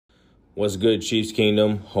What's good, Chiefs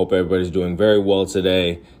Kingdom? Hope everybody's doing very well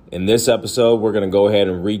today. In this episode, we're going to go ahead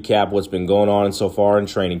and recap what's been going on so far in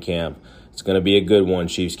training camp. It's going to be a good one,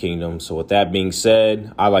 Chiefs Kingdom. So with that being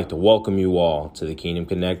said, I'd like to welcome you all to the Kingdom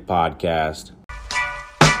Connect podcast.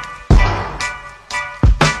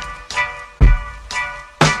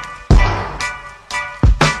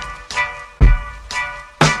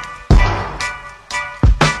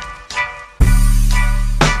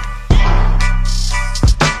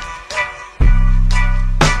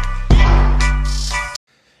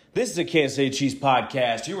 This is the Kansas City Chiefs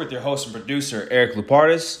podcast. You're with your host and producer, Eric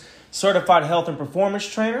Lupardis, certified health and performance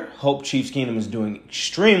trainer. Hope Chiefs Kingdom is doing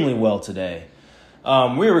extremely well today.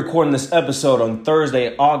 We're recording this episode on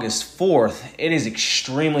Thursday, August 4th. It is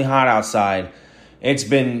extremely hot outside. It's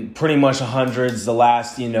been pretty much hundreds the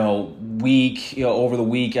last, week, over the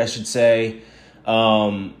week, I should say.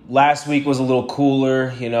 Last week was a little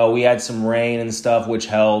cooler. We had some rain and stuff, which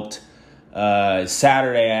helped.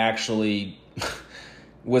 Saturday, I actually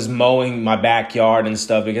was mowing my backyard and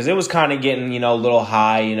stuff because it was kind of getting, a little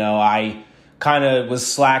high. I kind of was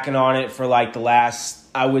slacking on it for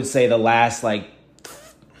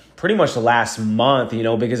pretty much the last month,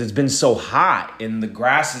 because it's been so hot and the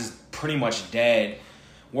grass is pretty much dead.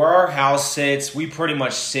 Where our house sits, we pretty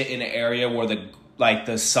much sit in an area where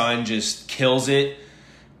the sun just kills it.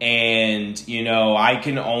 And, I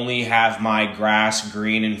can only have my grass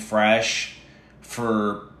green and fresh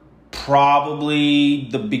for probably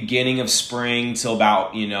the beginning of spring till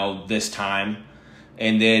about, this time.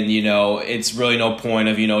 And then, it's really no point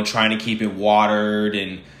of, trying to keep it watered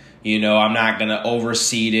and, I'm not going to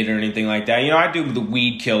overseed it or anything like that. I do the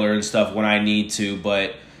weed killer and stuff when I need to,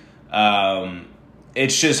 but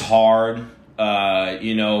it's just hard,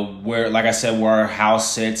 where, like I said, where our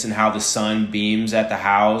house sits and how the sun beams at the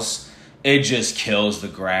house, it just kills the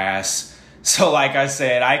grass. So like I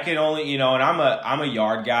said, I can only, and I'm a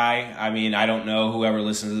yard guy. I mean, I don't know whoever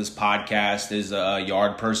listens to this podcast is a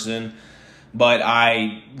yard person, but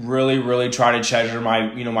I really, really try to treasure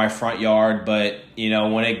my front yard. But,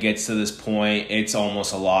 when it gets to this point, it's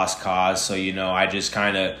almost a lost cause. So, I just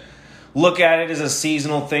kind of look at it as a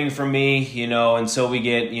seasonal thing for me, until we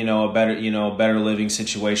get, a better living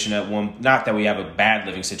situation not that we have a bad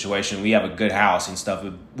living situation. We have a good house and stuff.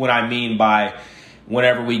 What I mean by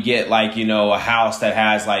whenever we get a house that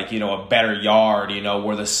has a better yard,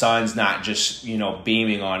 where the sun's not just,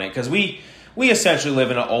 beaming on it. Because we essentially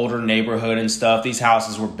live in an older neighborhood and stuff. These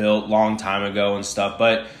houses were built long time ago and stuff,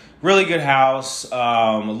 but really good house.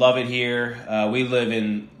 Love it here. We live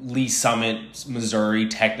in Lee Summit, Missouri,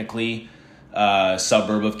 technically,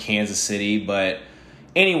 suburb of Kansas City. But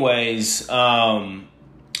anyways, and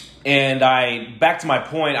back to my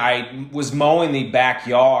point, I was mowing the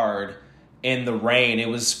backyard in the rain. It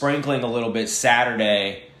was sprinkling a little bit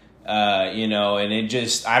Saturday, and it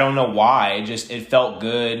just, I don't know why, it felt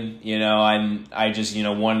good, and I just,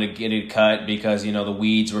 wanted to get it cut because, the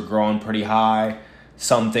weeds were growing pretty high.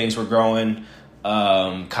 Some things were growing,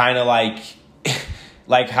 kind of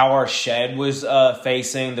like how our shed was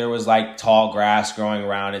facing. There was tall grass growing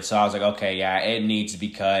around it. So I was like, okay, yeah, it needs to be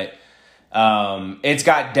cut. It's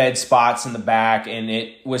got dead spots in the back and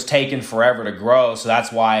it was taking forever to grow. So that's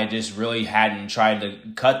why I just really hadn't tried to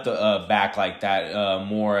cut the back like that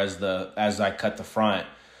more as I cut the front.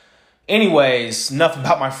 Anyways, enough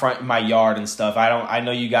about my yard and stuff. I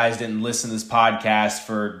know you guys didn't listen to this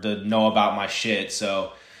podcast to know about my shit.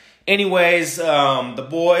 So anyways, the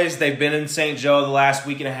boys, they've been in St. Joe the last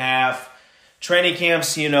week and a half. Training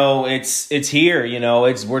camps, it's here,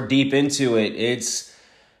 we're deep into it. It's,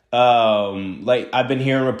 I've been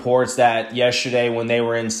hearing reports that yesterday when they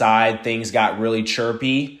were inside, things got really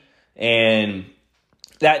chirpy, and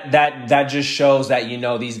that just shows that,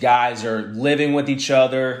 these guys are living with each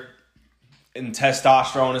other and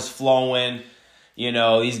testosterone is flowing.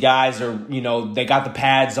 These guys are, they got the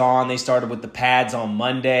pads on. They started with the pads on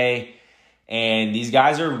Monday, and these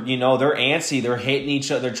guys are, they're antsy. They're hitting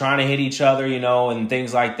each other. They're trying to hit each other, and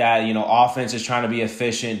things like that. Offense is trying to be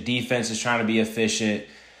efficient. Defense is trying to be efficient.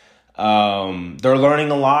 They're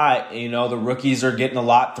learning a lot. The rookies are getting a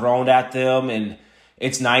lot thrown at them, and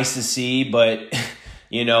it's nice to see. But,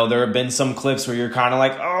 there have been some clips where you're kind of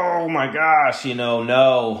like, oh my gosh,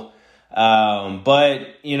 no. But,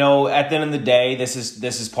 at the end of the day, this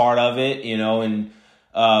is part of it, and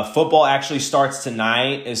football actually starts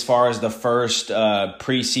tonight as far as the first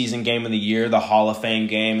preseason game of the year, the Hall of Fame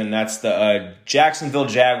game, and that's the Jacksonville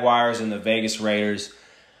Jaguars and the Vegas Raiders.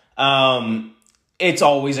 It's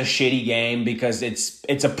always a shitty game because it's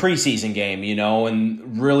a preseason game,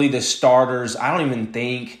 and really the starters, I don't even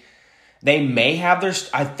think They may have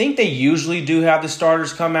I think they usually do have the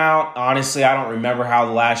starters come out. Honestly, I don't remember how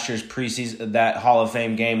the last year's preseason, that Hall of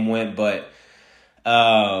Fame game went, but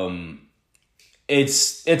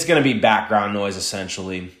it's going to be background noise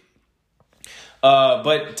essentially.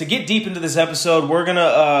 But to get deep into this episode,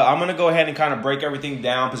 I'm gonna go ahead and kind of break everything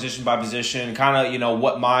down position by position, kind of,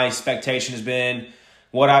 what my expectation has been,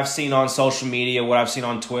 what I've seen on social media, what I've seen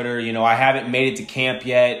on Twitter. I haven't made it to camp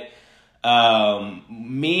yet.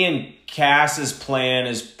 Me and Cass's plan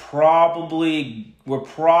is we're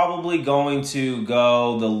probably going to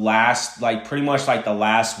go the last, pretty much the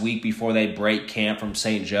last week before they break camp from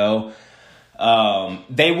St. Joe.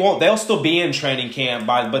 They'll still be in training camp,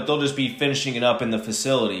 but they'll just be finishing it up in the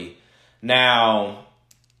facility. Now,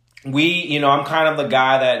 I'm kind of the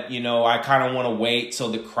guy that, I kind of want to wait till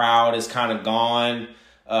the crowd is kind of gone,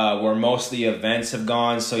 where most of the events have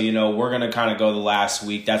gone. So, we're going to kind of go the last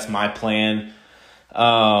week. That's my plan.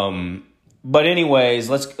 But anyways,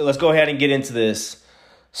 let's go ahead and get into this.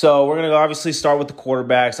 So we're going to obviously start with the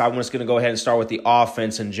quarterbacks. I'm just going to go ahead and start with the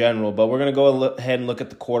offense in general, but we're going to go ahead and look at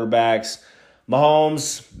the quarterbacks.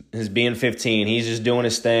 Mahomes is being 15. He's just doing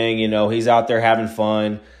his thing. He's out there having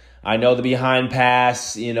fun. I know the behind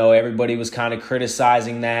pass, everybody was kind of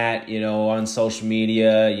criticizing that, on social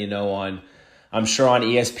media, I'm sure on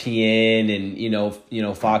ESPN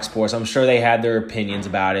and, Fox Sports. I'm sure they had their opinions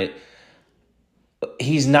about it.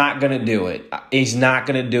 He's not going to do it. He's not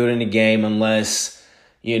going to do it in the game unless,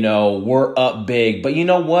 we're up big. But you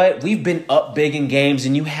know what? We've been up big in games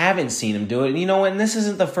and you haven't seen him do it. And this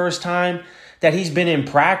isn't the first time that he's been in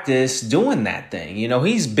practice doing that thing.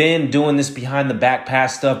 He's been doing this behind the back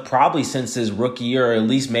pass stuff probably since his rookie year, or at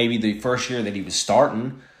least maybe the first year that he was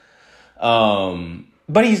starting.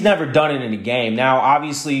 But he's never done it in a game. Now,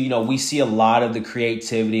 obviously, we see a lot of the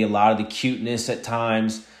creativity, a lot of the cuteness at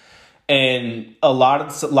times, and a lot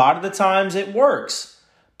of the times it works.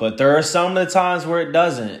 But there are some of the times where it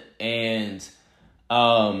doesn't. And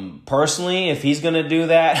personally, if he's going to do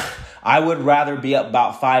that, I would rather be up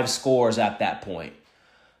about 5 scores at that point.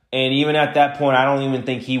 And even at that point, I don't even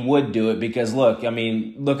think he would do it because, look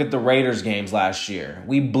at the Raiders games last year.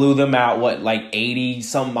 We blew them out,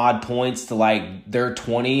 80-some odd points to, their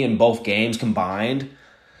 20 in both games combined.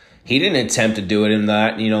 He didn't attempt to do it in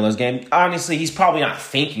that, those games. Honestly, he's probably not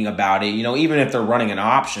thinking about it, even if they're running an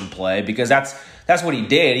option play, because that's what he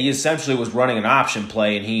did. He essentially was running an option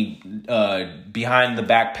play, and he behind the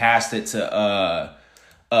back passed it to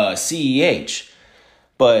CEH.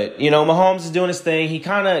 But, Mahomes is doing his thing. He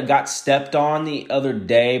kind of got stepped on the other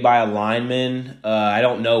day by a lineman. I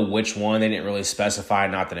don't know which one. They didn't really specify,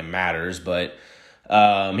 not that it matters. But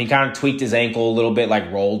he kind of tweaked his ankle a little bit,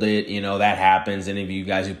 rolled it. That happens. Any of you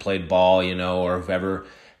guys who played ball, or have ever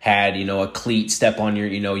had, a cleat step on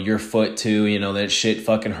your foot too, that shit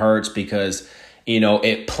fucking hurts because,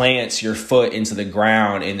 it plants your foot into the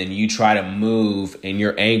ground and then you try to move and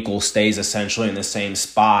your ankle stays essentially in the same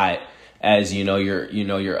spot as, your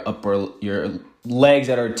legs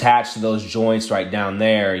that are attached to those joints right down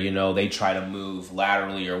there, they try to move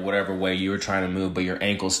laterally or whatever way you were trying to move, but your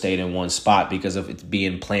ankle stayed in one spot because of it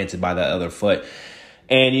being planted by the other foot.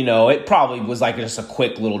 And, it probably was just a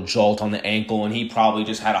quick little jolt on the ankle and he probably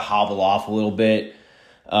just had to hobble off a little bit.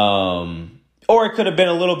 Or it could have been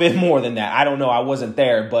a little bit more than that. I don't know. I wasn't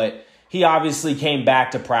there, but he obviously came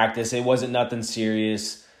back to practice. It wasn't nothing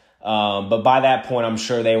serious. But by that point, I'm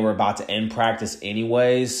sure they were about to end practice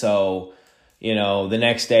anyways. So, the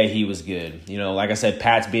next day he was good. Like I said,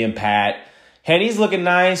 Pat's being Pat. Henny's looking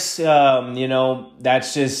nice.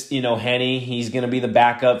 That's just, Henny. He's going to be the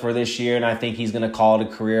backup for this year, and I think he's going to call it a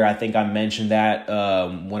career. I think I mentioned that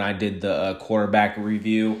when I did the quarterback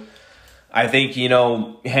review. I think,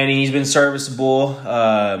 Henny's been serviceable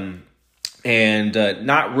and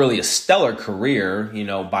not really a stellar career,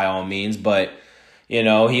 by all means. But,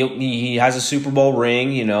 he has a Super Bowl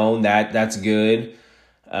ring, that's good.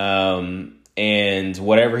 And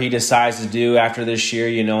whatever he decides to do after this year,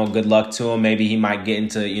 good luck to him. Maybe he might get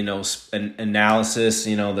into, an analysis.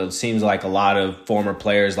 That seems like a lot of former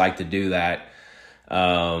players like to do that.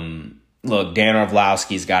 Look, Dan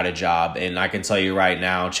Orlovsky's got a job, and I can tell you right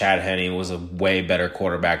now, Chad Henne was a way better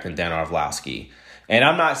quarterback than Dan Orlovsky. And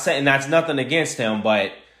I'm not saying that's nothing against him,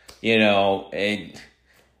 but,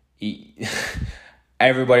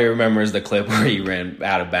 everybody remembers the clip where he ran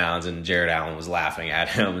out of bounds and Jared Allen was laughing at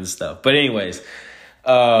him and stuff. But anyways,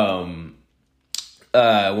 what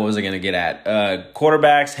was I going to get at?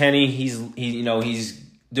 Quarterbacks, Henne, he's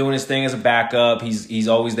doing his thing as a backup. He's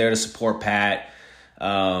always there to support Pat.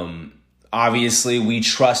 Obviously, we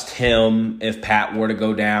trust him if Pat were to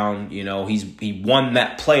go down. He won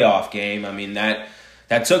that playoff game. I mean, that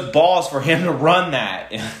that took balls for him to run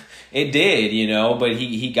that. It did, but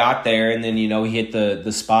he got there, and then, he hit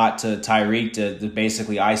the spot to Tyreek to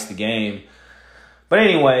basically ice the game. But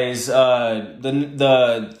anyways,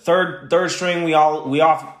 the third string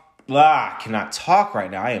cannot talk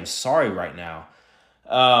right now. I am sorry right now.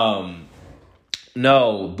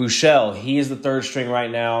 No, Buechele, he is the third string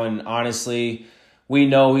right now, and honestly, we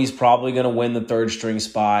know he's probably going to win the third string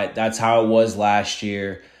spot. That's how it was last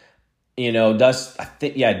year.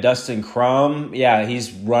 Dustin Crum,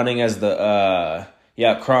 he's running as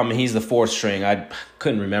Crum, he's the fourth string. I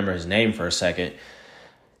couldn't remember his name for a second.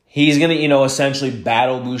 He's going to, essentially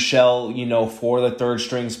battle Buechele, for the third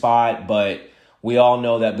string spot, but we all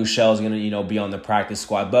know that Buechele is going to, be on the practice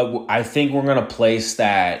squad. But I think we're going to place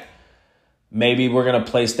that,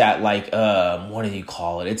 like, what do you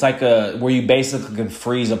call it? It's like where you basically can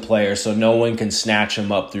freeze a player so no one can snatch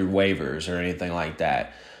him up through waivers or anything like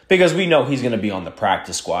that. Because we know he's going to be on the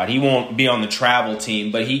practice squad. He won't be on the travel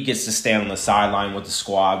team, but he gets to stand on the sideline with the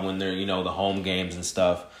squad when they're, the home games and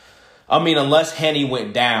stuff. I mean, unless Henny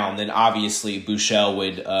went down, then obviously Buechele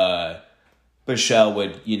would,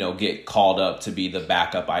 get called up to be the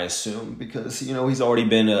backup, I assume, because, he's already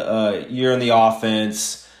been a year in the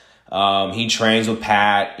offense. He trains with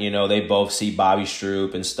Pat. They both see Bobby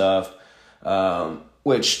Stroop and stuff,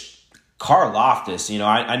 which Karlaftis,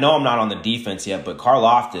 I know I'm not on the defense yet, but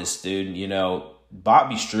Karlaftis, dude,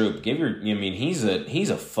 Bobby Stroop, he's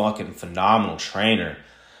a fucking phenomenal trainer.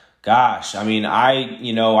 Gosh,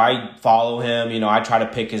 I follow him, I try to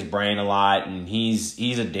pick his brain a lot, and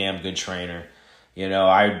he's a damn good trainer.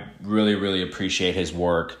 I really, really appreciate his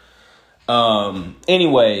work.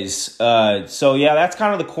 Anyways, so yeah, that's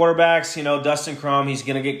kind of the quarterbacks. Dustin Crum, he's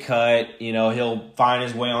gonna get cut. He'll find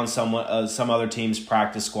his way on some other team's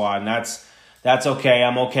practice squad, and that's okay.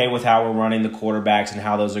 I'm okay with how we're running the quarterbacks and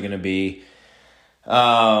how those are gonna be.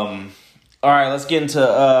 All right, let's get into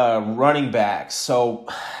running backs. So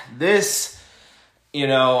this,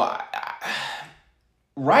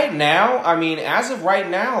 right now, as of right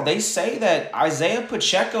now, they say that Isaiah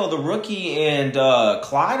Pacheco, the rookie, and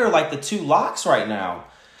Clyde are like the two locks right now.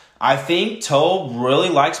 I think Tobe really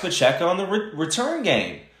likes Pacheco in the return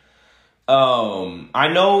game. I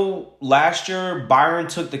know last year Byron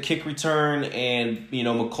took the kick return and,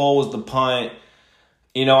 McCole was the punt.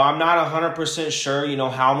 I'm not 100% sure,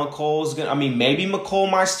 how McCole is going to... maybe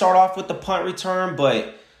McCole might start off with the punt return,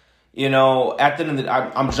 but... at the end of the day,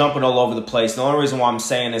 I'm jumping all over the place. The only reason why I'm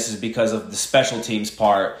saying this is because of the special teams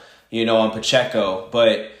part, on Pacheco.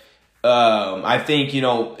 But I think,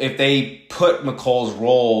 if they put McColl's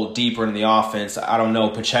role deeper in the offense, I don't know,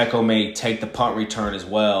 Pacheco may take the punt return as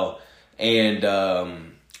well and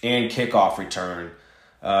kickoff return.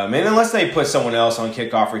 And unless they put someone else on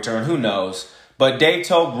kickoff return, who knows? But Dave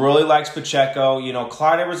Tobe really likes Pacheco.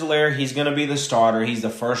 Clyde Edwards-Helaire, he's going to be the starter. He's the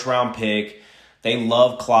first-round pick. They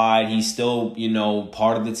love Clyde. He's still,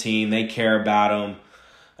 part of the team. They care about him.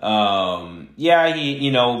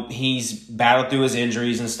 He's battled through his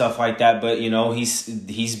injuries and stuff like that, but,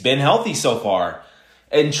 he's been healthy so far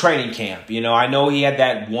in training camp. I know he had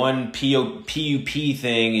that one PUP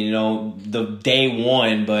thing, the day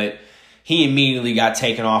one, but he immediately got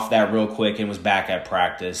taken off that real quick and was back at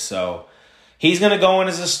practice. So he's going to go in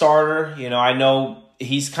as a starter. I know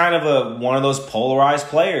he's kind of one of those polarized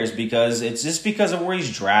players because it's just because of where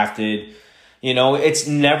he's drafted. It's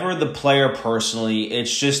never the player personally.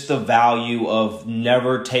 It's just the value of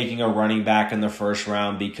never taking a running back in the first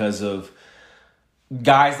round because of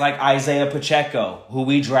guys like Isaiah Pacheco, who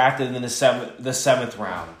we drafted in the seventh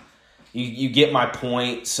round. You get my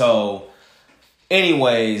point. So,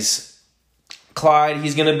 anyways, Clyde,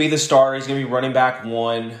 he's going to be the starter. He's going to be running back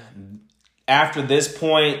one. After this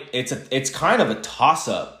point, it's kind of a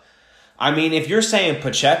toss-up. If you're saying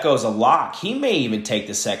Pacheco's a lock, he may even take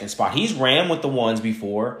the second spot. He's ran with the ones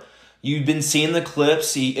before. You've been seeing the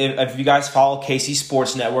clips. If you guys follow KC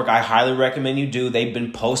Sports Network, I highly recommend you do. They've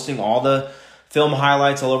been posting all the film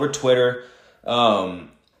highlights all over Twitter.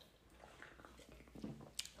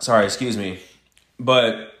 Excuse me.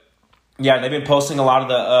 But, yeah, they've been posting a lot of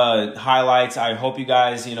the highlights. I hope you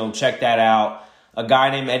guys, check that out. A guy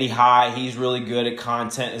named Eddie High, he's really good at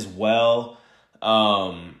content as well.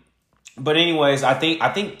 But anyways, I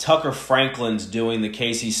think Tucker Franklin's doing the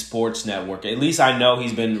KC Sports Network. At least I know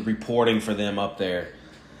he's been reporting for them up there.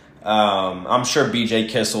 I'm sure BJ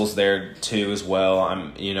Kissel's there too as well.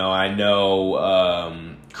 I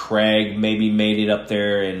know Craig maybe made it up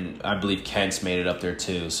there, and I believe Kent's made it up there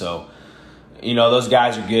too. So, those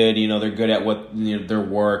guys are good. They're good at what their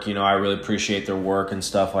work. I really appreciate their work and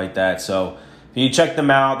stuff like that. So, if you check them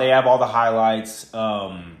out, they have all the highlights.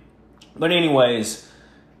 But anyways,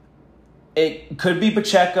 It could be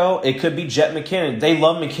Pacheco. It could be Jet McKinnon. They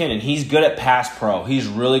love McKinnon. He's good at pass pro. He's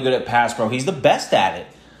really good at pass pro. He's the best at it.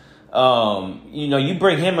 You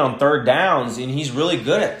bring him on third downs, and he's really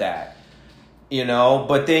good at that.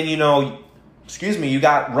 But then, you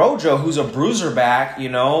got Rojo, who's a bruiser back,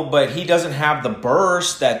 but he doesn't have the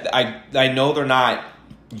burst that I know they're not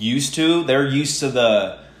used to. They're used to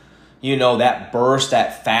that burst,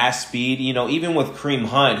 that fast speed. Even with Kareem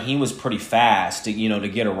Hunt, he was pretty fast to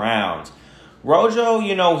get around. Rojo,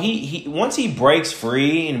 he once he breaks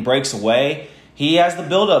free and breaks away, he has the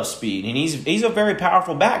build-up speed, and he's a very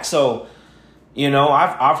powerful back. So,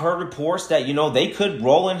 I've heard reports that, they could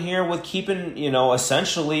roll in here with keeping,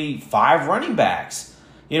 essentially 5 running backs.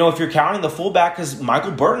 If you're counting the fullback, because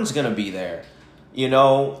Michael Burton's going to be there.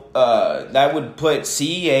 That would put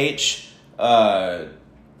CEH,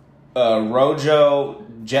 Rojo,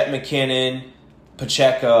 Jet McKinnon,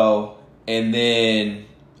 Pacheco, and then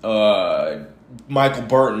Michael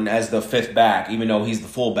Burton as the 5th back, even though he's the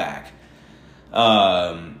fullback.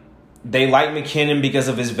 They like McKinnon because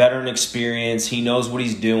of his veteran experience. He knows what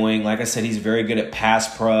he's doing. Like I said, he's very good at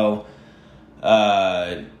pass pro.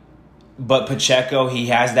 But Pacheco, he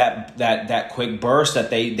has that quick burst that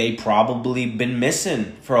they probably been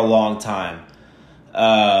missing for a long time.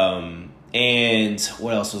 And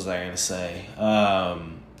what else was I going to say?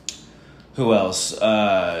 Who else?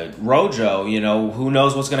 Rojo, who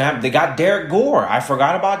knows what's going to happen. They got Derek Gore. I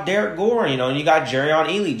forgot about Derek Gore, and you got Jerrion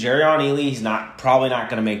Ealy. Jerrion Ealy, he's probably not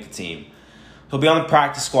going to make the team. He'll be on the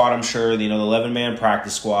practice squad, I'm sure. The 11-man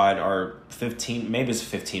practice squad, or 15, maybe it's a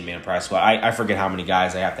 15-man practice squad. I forget how many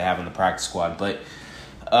guys they have to have in the practice squad. But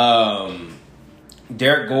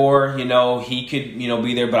Derek Gore, he could,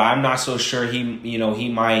 be there, but I'm not so sure he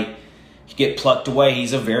might get plucked away.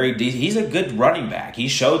 He's a good running back. He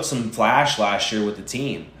showed some flash last year with the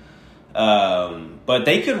team. But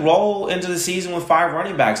they could roll into the season with 5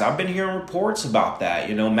 running backs. I've been hearing reports about that.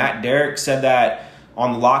 Matt Derrick said that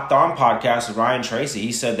on the Locked On podcast with Ryan Tracy.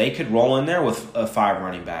 He said they could roll in there with 5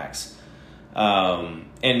 running backs.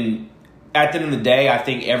 And at the end of the day, I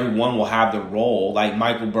think everyone will have their role. Like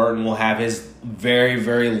Michael Burton will have his very,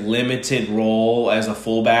 very limited role as a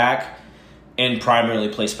fullback and primarily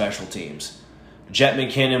play special teams. Jet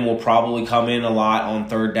McKinnon will probably come in a lot on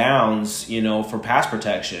third downs, for pass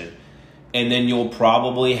protection. And then you'll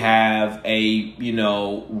probably have a,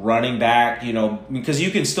 running back, because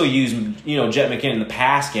you can still use, Jet McKinnon in the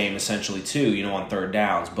pass game essentially too, on third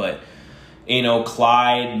downs. But,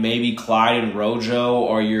 Clyde and Rojo,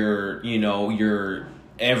 or your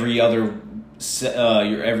every other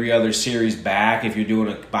series back if you're doing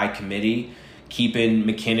it by committee, keeping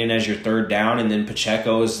McKinnon as your third down, and then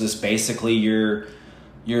Pacheco is this basically your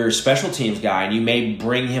special teams guy, and you may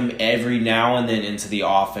bring him every now and then into the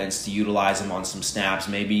offense to utilize him on some snaps,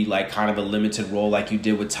 maybe like kind of a limited role like you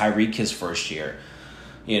did with Tyreek his first year,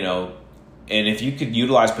 and if you could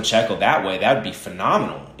utilize Pacheco that way, that would be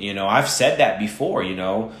phenomenal. I've said that before,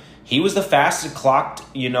 he was the fastest clocked,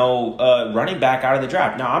 running back out of the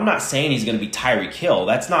draft. Now, I'm not saying he's going to be Tyreek Hill.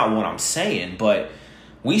 That's not what I'm saying, but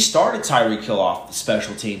we started Tyreek Hill off the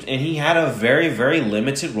special teams, and he had a very, very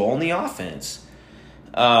limited role in the offense.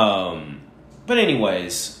 But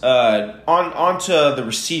anyways, on to the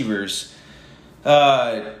receivers.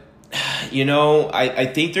 I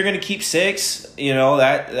think they're going to keep 6.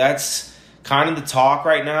 That's kind of the talk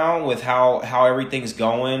right now with how everything's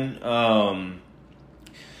going.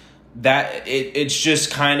 That it's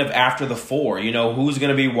just kind of after the 4. Who's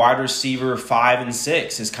going to be wide receiver 5 and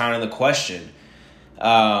 6 is kind of the question.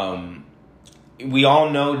 We all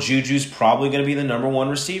know Juju's probably going to be the number 1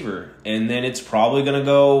 receiver, and then it's probably going to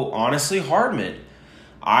go, honestly, Hardman.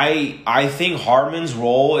 I think Hardman's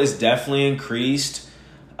role is definitely increased.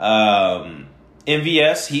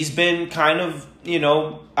 MVS, he's been kind of,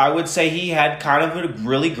 I would say he had kind of a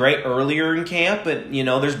really great earlier in camp, but,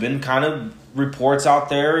 there's been kind of reports out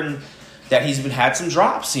there and that he's had some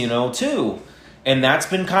drops, too. And that's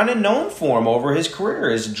been kind of known for him over his career,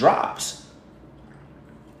 is drops.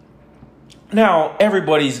 Now,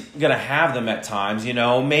 everybody's going to have them at times,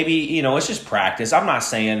 maybe, it's just practice. I'm not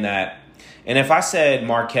saying that. And if I said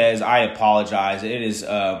Marquez, I apologize. It is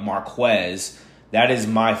Marquez. That is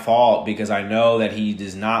my fault because I know that he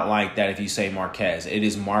does not like that if you say Marquez. It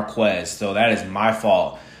is Marquez, so that is my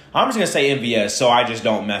fault. I'm just going to say MVS so I just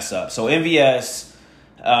don't mess up. So MVS,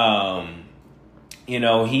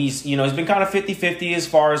 he's been kind of 50-50 as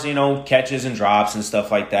far as, catches and drops and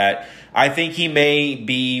stuff like that. I think he may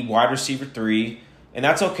be wide receiver 3, and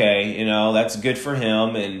that's okay. That's good for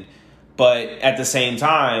him. But at the same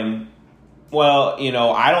time, well,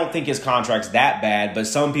 I don't think his contract's that bad, but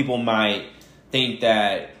some people might think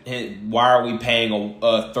that, why are we paying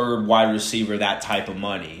a third wide receiver that type of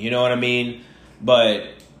money? You know what I mean? But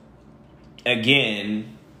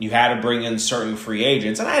again, you had to bring in certain free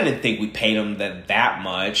agents, and I didn't think we paid them that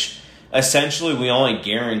much. Essentially, we only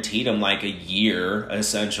guaranteed them like a year,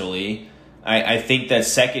 essentially. I think that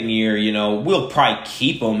second year, we'll probably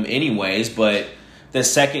keep them anyways, but the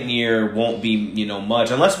second year won't be, much,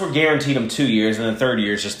 unless we're guaranteed him 2 years, and the third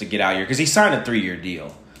year is just to get out here, because he signed a 3-year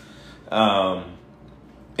deal. And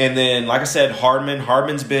then, like I said,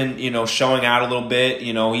 Hardman's been, showing out a little bit.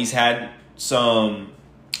 He's had some,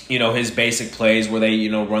 his basic plays where they,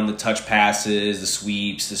 run the touch passes, the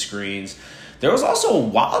sweeps, the screens. There was also a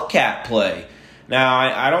wildcat play. Now,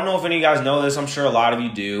 I don't know if any of you guys know this. I'm sure a lot of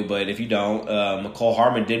you do, but if you don't, Mecole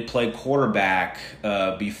Hardman did play quarterback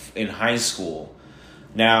in high school.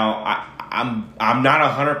 Now, I'm not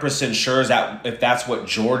 100% sure if that's what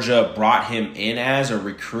Georgia brought him in as or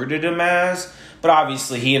recruited him as, but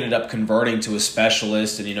obviously he ended up converting to a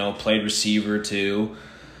specialist and, played receiver too.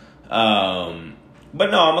 But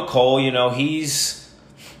no, Mecole,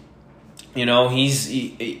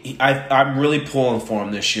 I'm really pulling for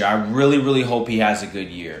him this year. I really, really hope he has a good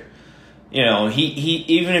year. He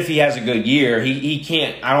even if he has a good year, he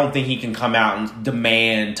can't. I don't think he can come out and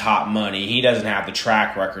demand top money. He doesn't have the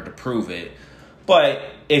track record to prove it. But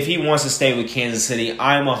if he wants to stay with Kansas City,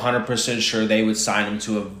 I'm 100% sure they would sign him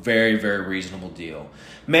to a very, very reasonable deal.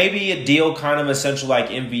 Maybe a deal kind of essential like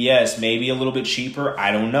MVS, maybe a little bit cheaper.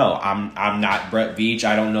 I don't know. I'm not Brett Veach.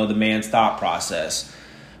 I don't know the man's thought process.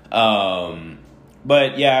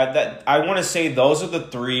 But yeah, I want to say those are the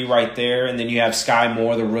three right there. And then you have Sky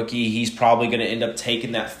Moore, the rookie. He's probably going to end up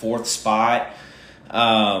taking that fourth spot.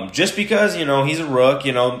 Just because, he's a rook,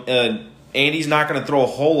 Andy's not going to throw a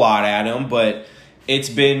whole lot at him, but it's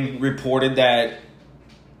been reported that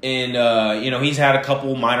he's had a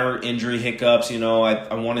couple minor injury hiccups.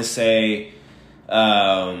 I want to say,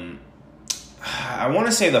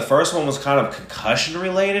 the first one was kind of concussion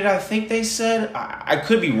related. I think they said. I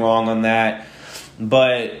could be wrong on that,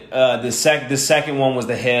 but the second one was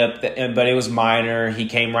the hip, but it was minor. He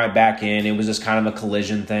came right back in. It was just kind of a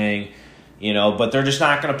collision thing, But they're just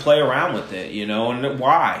not going to play around with it, And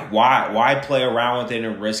why play around with it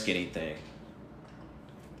and risk anything?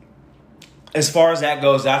 As far as that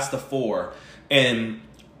goes, that's the 4. And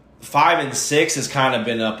 5 and 6 has kind of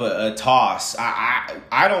been up a toss.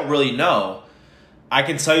 I don't really know. I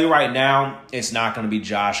can tell you right now, it's not going to be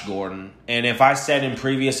Josh Gordon. And if I said in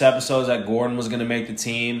previous episodes that Gordon was going to make the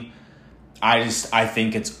team, I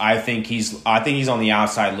think he's on the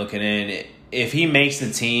outside looking in. If he makes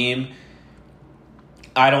the team,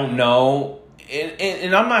 I don't know.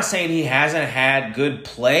 And I'm not saying he hasn't had good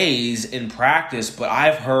plays in practice, but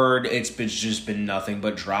I've heard it's just been nothing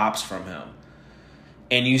but drops from him.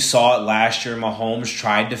 And you saw it last year. Mahomes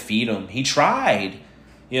tried to feed him. He tried,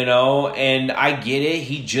 and I get it.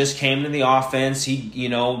 He just came to the offense.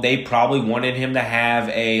 They probably wanted him to have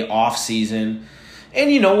a off season. And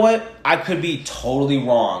you know what? I could be totally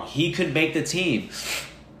wrong. He could make the team.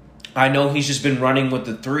 I know he's just been running with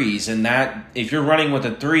the threes, and that if you're running with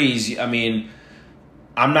the threes,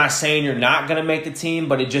 I'm not saying you're not going to make the team,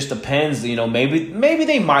 but it just depends. Maybe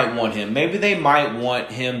they might want him. Maybe they might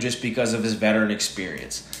want him just because of his veteran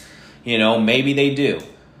experience. Maybe they do.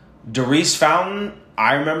 Darius Fountain,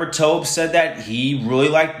 I remember Tobe said that he really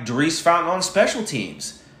liked Darius Fountain on special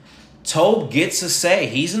teams. Tobe gets a say.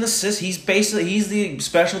 He's an assist. He's the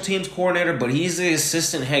special teams coordinator, but he's the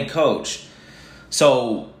assistant head coach.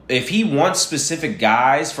 So if he wants specific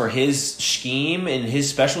guys for his scheme and his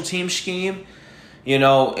special team scheme,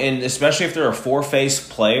 and especially if they're a four-face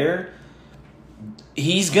player,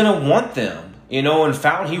 he's going to want them. And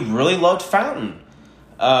Fountain, he really loved Fountain.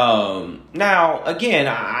 Now, again,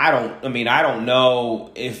 I don't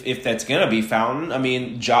know if that's going to be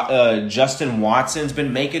Fountain. Justin Watson's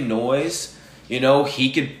been making noise.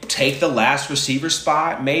 He could take the last receiver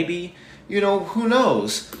spot, maybe. Who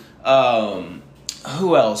knows?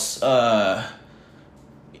 Who else?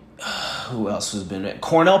 Who else has been?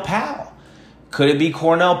 Cornell Powell. Could it be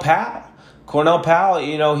Cornell Powell? Cornell Powell,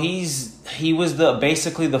 he was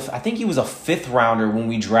I think he was a 5th rounder when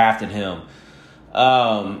we drafted him.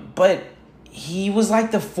 But he was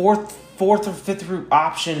like the fourth or 5th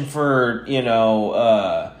option for,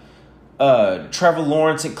 Trevor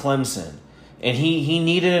Lawrence at Clemson. And he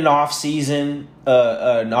needed an off season,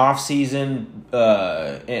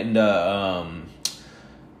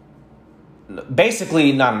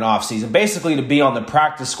 basically not an off season, basically to be on the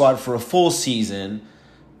practice squad for a full season,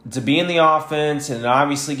 to be in the offense and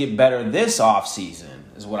obviously get better this off season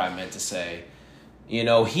is what I meant to say.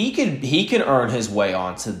 he can earn his way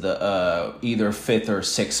onto the either 5th or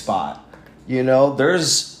 6th spot.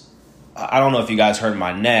 I don't know if you guys heard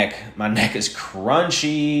my neck. My neck is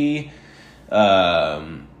crunchy.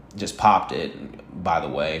 Just popped it, by the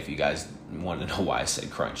way, if you guys want to know why I said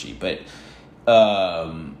crunchy. But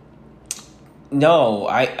no,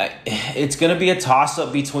 it's going to be a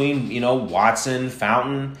toss-up between, Watson,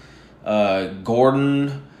 Fountain,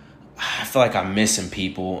 Gordon. I feel like I'm missing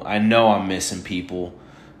people. I know I'm missing people.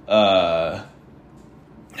 I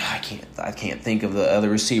can't think of the other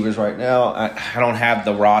receivers right now. I don't have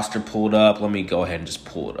the roster pulled up. Let me go ahead and just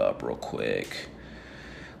pull it up real quick.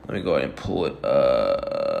 Let me go ahead and pull it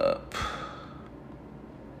up.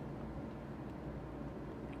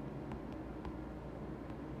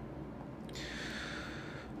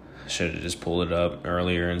 Should have just pulled it up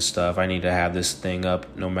earlier and stuff. I need to have this thing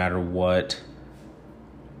up no matter what.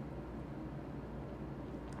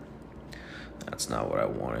 That's not what I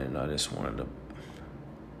wanted. I just wanted to...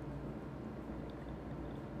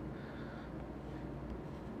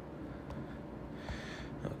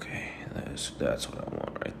 Okay, that's what I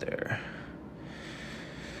want right there.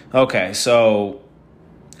 Okay, so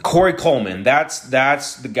Corey Coleman, that's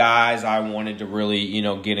the guys I wanted to really,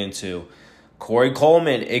 get into. Corey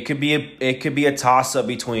Coleman, it could be a toss up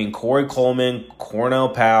between Corey Coleman, Cornell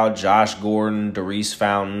Powell, Josh Gordon, Darius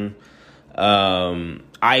Fountain.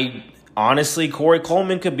 Honestly, Corey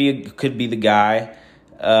Coleman could be the guy.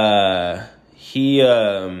 He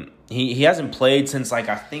hasn't played since I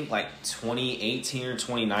think 2018 or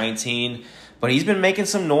 2019, but he's been making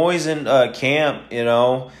some noise in camp.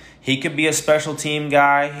 He could be a special team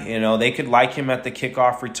guy. They could like him at the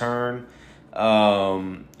kickoff return.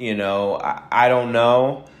 I don't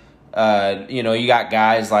know. You got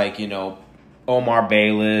guys like Omar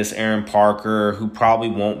Bayless, Aaron Parker, who probably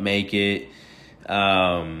won't make it.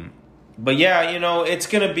 But yeah, it's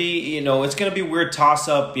gonna be weird toss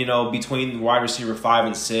up, between wide receiver 5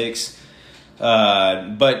 and 6.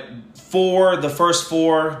 But for the first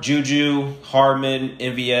 4, Juju, Hardman,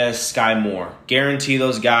 MVS, Sky Moore, guarantee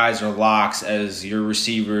those guys are locks as your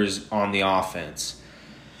receivers on the offense.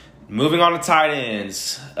 Moving on to tight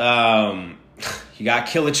ends, you got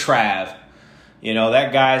Killer Trav.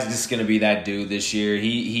 That guy's just gonna be that dude this year.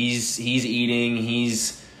 He's eating.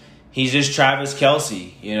 He's just Travis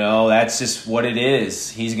Kelce. That's just what it is.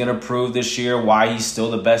 He's going to prove this year why he's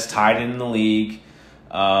still the best tight end in the league.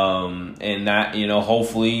 And that,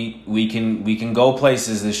 hopefully we can go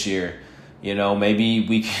places this year. Maybe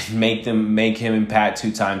we can make him and Pat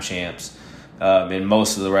 2-time champs, and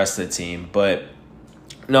most of the rest of the team. But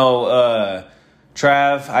no,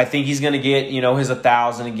 Trav, I think he's going to get, his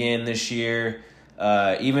 1,000 again this year.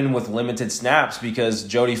 Even with limited snaps, because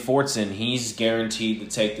Jody Fortson, he's guaranteed to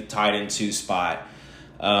take the tight end 2 spot.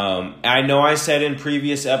 I know I said in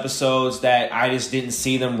previous episodes that I just didn't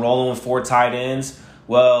see them rolling with 4 tight ends.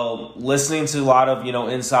 Well, listening to a lot of,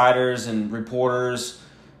 insiders and reporters,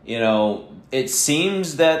 it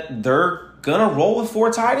seems that they're going to roll with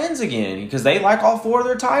 4 tight ends again because they like all 4 of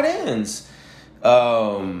their tight ends.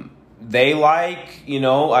 They like,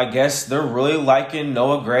 I guess they're really liking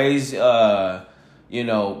Noah Gray's,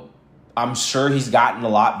 I'm sure he's gotten a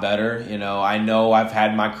lot better. I know I've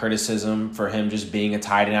had my criticism for him just being a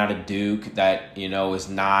tight end out of Duke that, is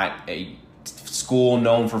not a school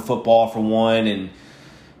known for football for one. And,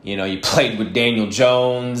 you played with Daniel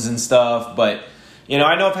Jones and stuff. But,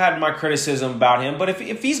 I know I've had my criticism about him. But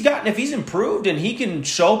if he's improved and he can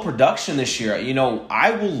show production this year,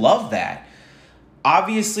 I will love that.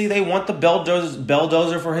 Obviously, they want the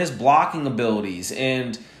belldozer for his blocking abilities.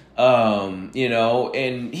 And, and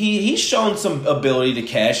he's shown some ability to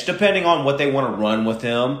catch depending on what they want to run with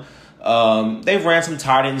him. They've ran some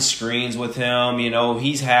tight end screens with him.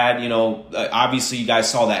 He's had, obviously you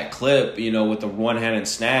guys saw that clip, with the one-handed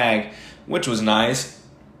snag, which was nice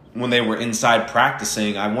when they were inside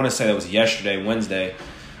practicing. I want to say that was yesterday, Wednesday.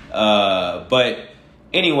 But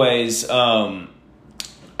anyways, I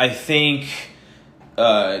think...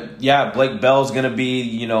 Blake Bell's going to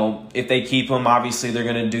be, if they keep him, obviously they're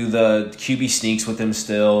going to do the QB sneaks with him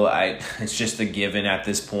still. It's just a given at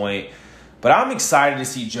this point. But I'm excited to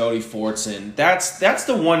see Jody Fortson. That's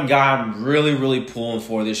the one guy I'm really, really pulling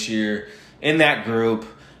for this year in that group.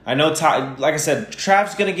 I know, like I said,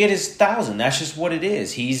 Trav's going to get his 1,000. That's just what it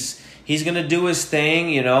is. He's going to do his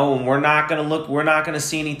thing, and we're not going to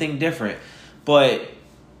see anything different. But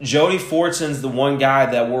Jody Fortson's the one guy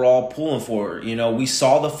that we're all pulling for. We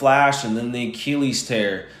saw the flash and then the Achilles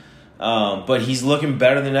tear. But he's looking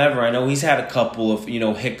better than ever. I know he's had a couple of,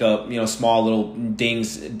 hiccup, small little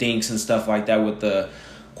dinks and stuff like that with the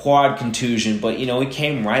quad contusion, but, you know, he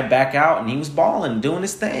came right back out and he was balling, doing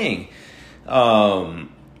his thing.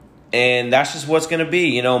 And that's just what's going to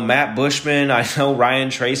be. You know, Matt Bushman, I know Ryan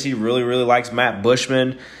Tracy really, really likes Matt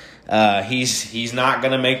Bushman. He's not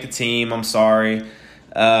going to make the team. I'm sorry.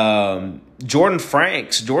 Jordan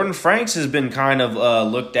Franks has been kind of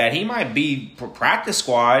looked at. He might be practice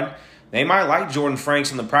squad. They might like Jordan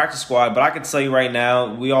Franks in the practice squad, but I can tell you right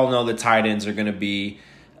now, we all know the tight ends are going to be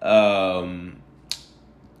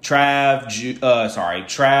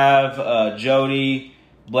Jody,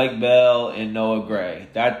 Blake Bell, and Noah Gray.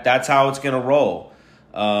 That's how it's gonna roll.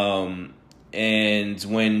 And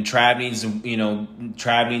when Trav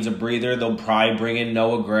needs a breather, they'll probably bring in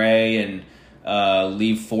Noah Gray and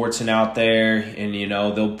leave Fortson out there, and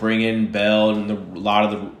they'll bring in Bell and a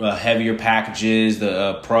lot of the heavier packages,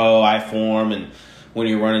 the Pro I-form, and when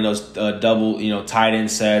you're running those double tight end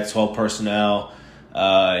sets, 12 personnel,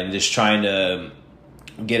 and just trying to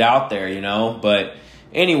get out there, But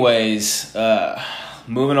anyways.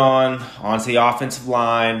 Moving on to the offensive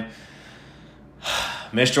line.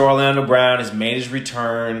 Mr. Orlando Brown has made his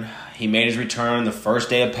return. He made his return the first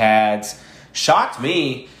day of pads. Shocked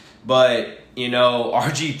me, but,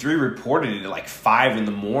 RG3 reported it at like 5 in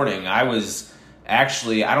the morning. I was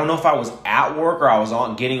actually, I don't know if I was at work or I was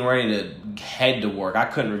getting ready to head to work. I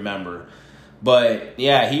couldn't remember. But,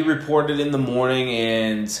 yeah, he reported in the morning,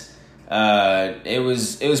 and it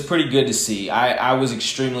was pretty good to see. I was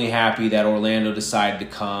extremely happy that Orlando decided to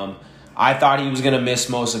come. I thought he was going to miss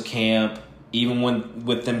most of camp, even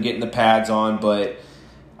with them getting the pads on. But,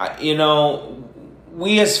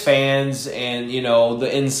 we as fans and,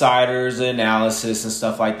 the insiders, the analysis and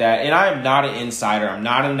stuff like that. And I am not an insider. I'm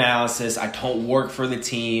not an analyst. I don't work for the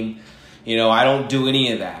team. I don't do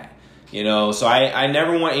any of that. So I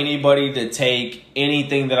never want anybody to take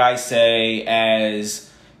anything that I say as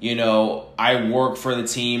I work for the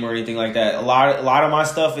team or anything like that. A lot of my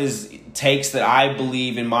stuff is takes that I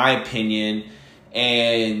believe, in my opinion,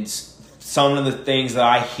 and some of the things that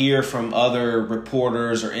I hear from other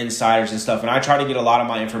reporters or insiders and stuff. And I try to get a lot of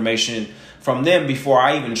my information from them before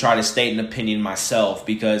I even try to state an opinion myself,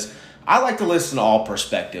 because I like to listen to all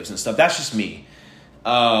perspectives and stuff. That's just me.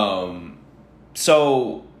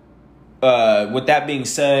 So with that being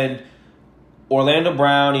said, Orlando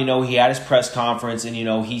Brown, he had his press conference, and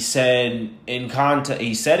he said in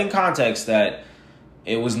context that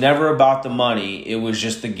it was never about the money. It was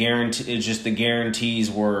just the guarantee. It's just the guarantees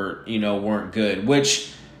weren't good.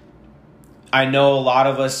 Which I know a lot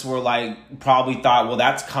of us were probably thought, well,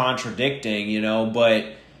 that's contradicting,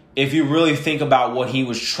 But if you really think about what he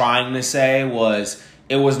was trying to say, it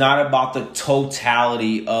was not about the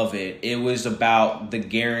totality of it. It was about the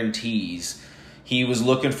guarantees. He was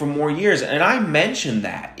looking for more years. And I mentioned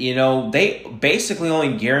that, they basically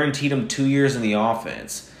only guaranteed him 2 years in the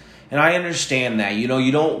offense. And I understand that, you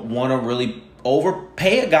don't want to really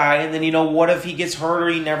overpay a guy. And then, what if he gets hurt or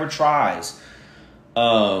he never tries?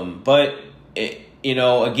 But,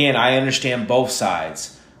 again, I understand both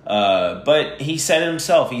sides. But he said it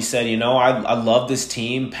himself. He said, I love this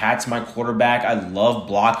team. Pat's my quarterback. I love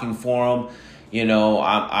blocking for him.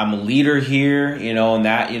 I'm a leader here, and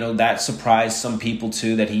that surprised some people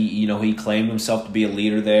too, that he claimed himself to be a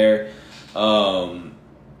leader there.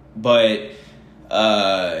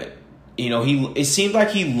 It seems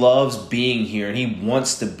like he loves being here and he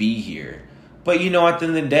wants to be here. But, at the end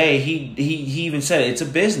of the day, he even said it's a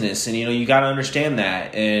business, and, you got to understand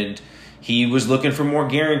that. And he was looking for more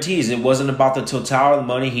guarantees. It wasn't about the totality of the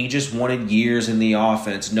money. He just wanted years in the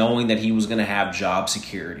offense, knowing that he was going to have job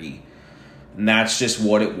security. And that's just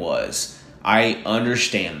what it was. I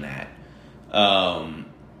understand that.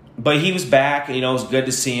 But he was back. It was good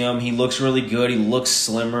to see him. He looks really good. He looks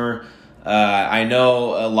slimmer. I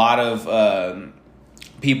know a lot of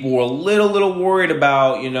people were a little worried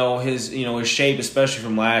about, his shape, especially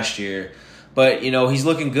from last year. But, he's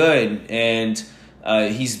looking good. And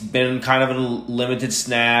he's been kind of in limited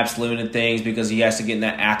snaps, limited things, because he has to get in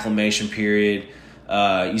that acclimation period.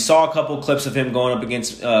 You saw a couple clips of him going up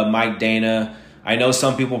against Mike Dana. I know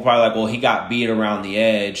some people are probably like, well, he got beat around the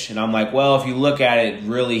edge. And I'm like, well, if you look at it,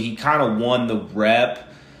 really, he kind of won the rep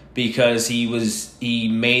because he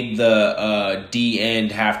made the D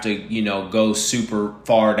end have to, go super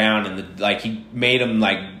far down. And he made him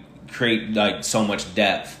create so much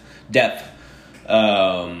depth.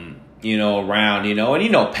 Around,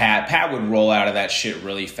 and Pat would roll out of that shit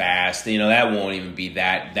really fast. That won't even be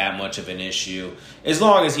that much of an issue. As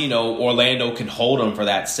long as, Orlando can hold him for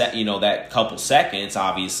that that couple seconds,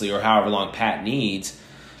 obviously, or however long Pat needs,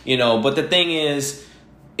 but the thing is,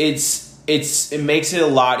 it makes it a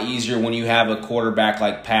lot easier when you have a quarterback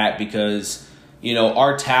like Pat, because,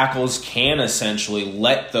 our tackles can essentially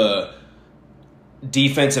let the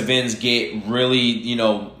defensive ends get really,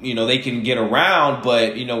 they can get around,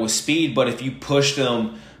 but, with speed. But if you push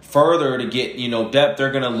them further to get, depth,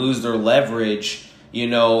 they're going to lose their leverage,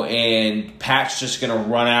 and Pat's just going to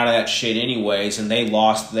run out of that shit anyways. And they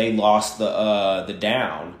lost the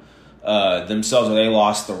down themselves, or they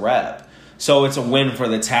lost the rep. So it's a win for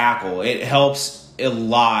the tackle. It helps a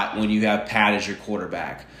lot when you have Pat as your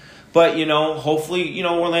quarterback. But, hopefully,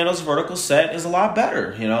 Orlando's vertical set is a lot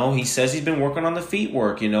better. He says he's been working on the feet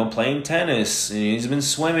work, playing tennis. He's been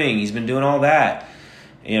swimming. He's been doing all that.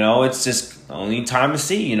 It's just only time to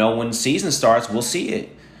see. When the season starts, we'll see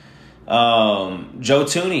it. Joe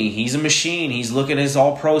Tooney, he's a machine. He's looking at his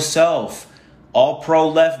all-pro self. All-pro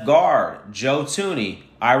left guard, Joe Tooney.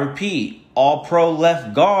 I repeat, all-pro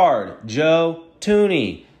left guard, Joe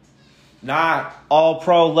Tooney. Not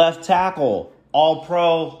all-pro left tackle.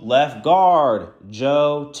 All-pro left guard,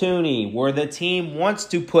 Joe Tooney, where the team wants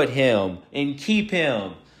to put him and keep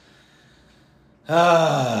him.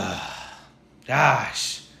 Gosh.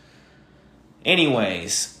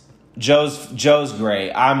 Anyways, Joe's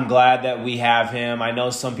great. I'm glad that we have him. I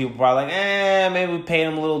know some people are like, maybe we paid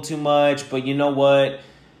him a little too much. But you know what?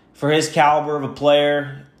 For his caliber of a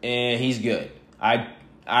player, he's good.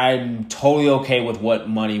 I'm totally okay with what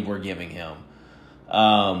money we're giving him.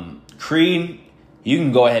 Creed, you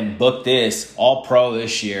can go ahead and book this. All-pro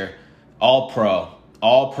this year.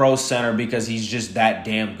 All-pro center, because he's just that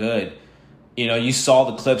damn good. You saw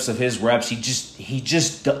the clips of his reps. He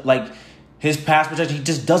just like his pass protection, he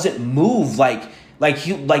just doesn't move like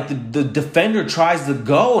the defender tries to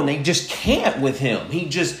go and they just can't with him.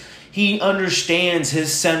 He understands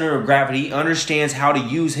his center of gravity. He understands how to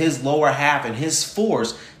use his lower half and his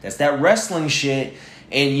force. That's that wrestling shit.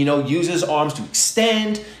 And, use his arms to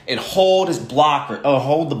extend and hold his blocker,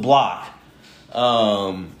 hold the block.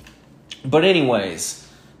 But anyways,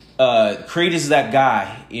 Creed is that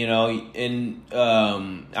guy, and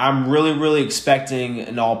I'm really, really expecting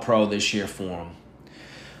an all-pro this year for him.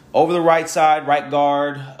 Over the right side, right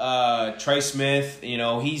guard, Trey Smith,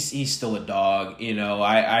 he's still a dog.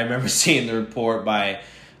 I remember seeing the report by,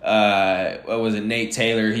 Nate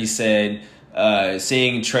Taylor. He said,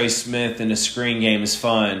 seeing Trey Smith in a screen game is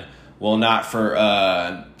fun. Well, not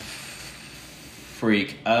for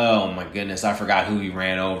Freak. Oh, my goodness. I forgot who he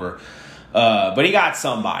ran over. But he got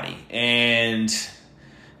somebody. And,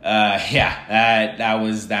 that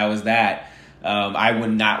was that. I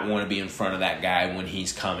would not want to be in front of that guy when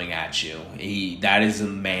he's coming at you. That is a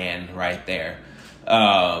man right there.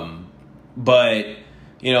 But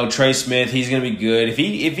Trey Smith, he's gonna be good. If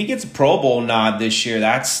he gets a Pro Bowl nod this year,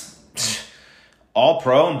 that's all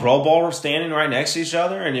pro and Pro Bowl are standing right next to each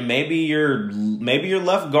other, and then maybe your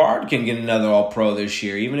left guard can get another All Pro this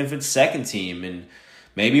year, even if it's second team, and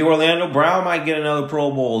maybe Orlando Brown might get another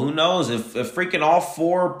Pro Bowl. Who knows? If freaking all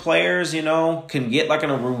four players, can get like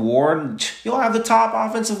a reward, you'll have the top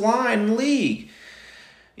offensive line in the league.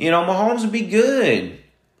 Mahomes would be good.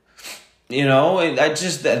 That's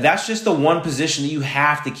just the one position that you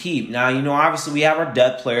have to keep. Now, obviously we have our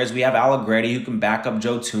depth players. We have Allegretti who can back up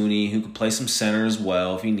Joe Tooney, who can play some center as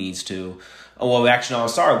well if he needs to. Oh, well, actually, no,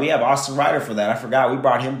 sorry. We have Austin Ryder for that. I forgot. We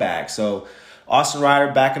brought him back. So Austin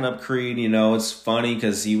Ryder backing up Creed, it's funny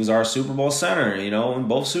because he was our Super Bowl center, in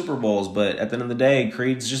both Super Bowls. But at the end of the day,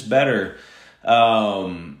 Creed's just better.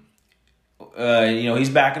 He's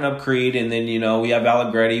backing up Creed, and then, we have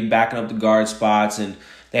Allegretti backing up the guard spots. And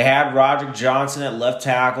they had Roderick Johnson at left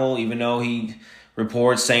tackle, even though he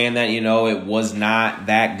reports saying that, it was not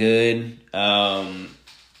that good.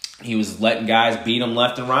 He was letting guys beat him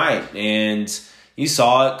left and right. And you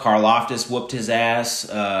saw it. Karlaftis whooped his ass.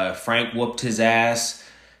 Frank whooped his ass.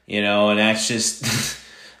 And that's just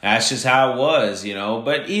that's just how it was,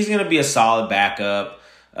 But he's going to be a solid backup.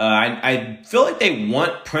 I feel like they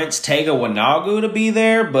want Prince Tega Wanagu to be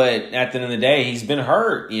there, but at the end of the day, he's been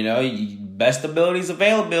hurt. Best ability is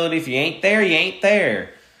availability. If you ain't there, you ain't there.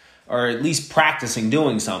 Or at least practicing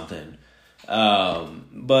doing something.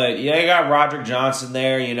 But yeah, you got Roderick Johnson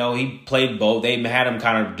there. He played both. They had him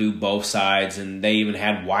kind of do both sides, and they even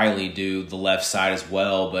had Wiley do the left side as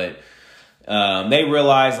well. But they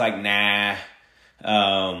realized, nah.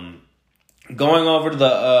 Going over to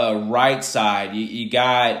the right side, you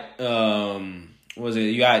got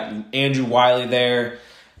you got Andrew Wiley there.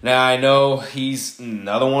 Now, I know he's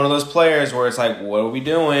another one of those players where it's like, what are we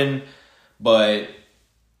doing? But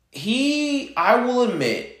I will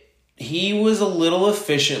admit, he was a little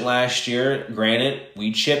efficient last year. Granted,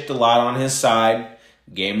 we chipped a lot on his side,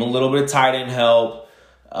 gave him a little bit of tight end help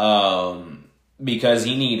because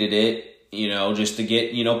he needed it. just to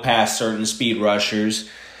get, past certain speed rushers.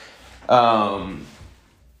 But,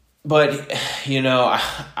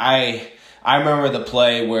 I remember the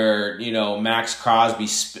play where, Max Crosby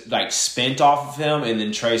spent off of him, and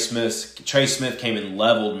then Trey Smith came and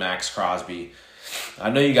leveled Max Crosby. I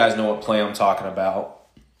know you guys know what play I'm talking about.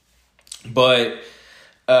 But,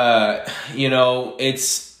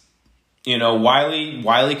 it's,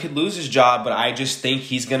 Wiley could lose his job, but I just think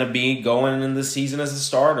he's going to be going in the season as a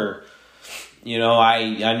starter.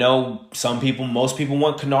 I know most people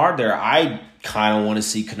want Kennard there. I kind of want to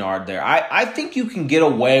see Kennard there. I think you can get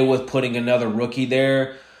away with putting another rookie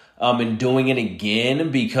there and doing it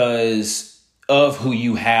again because of who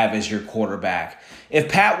you have as your quarterback. If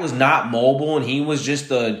Pat was not mobile and he was just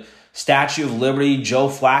the Statue of Liberty, Joe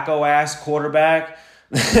Flacco-ass quarterback,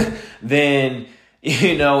 then,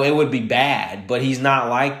 it would be bad. But he's not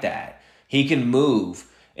like that. He can move.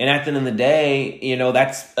 And at the end of the day,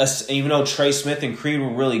 even though Trey Smith and Creed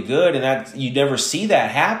were really good, and that you never see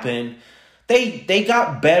that happen, they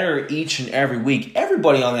got better each and every week.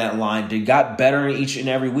 Everybody on that line got better each and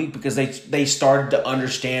every week because they started to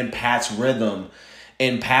understand Pat's rhythm,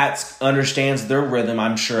 and Pat understands their rhythm,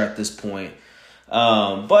 I'm sure, at this point.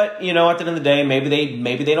 But at the end of the day, maybe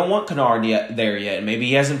they don't want Kennard there yet. Maybe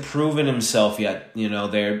he hasn't proven himself yet,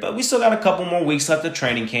 there. But we still got a couple more weeks left of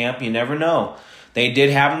training camp. You never know. They did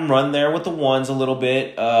have him run there with the ones a little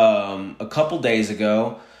bit a couple days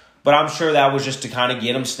ago. But I'm sure that was just to kind of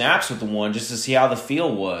get him snaps with the one, just to see how the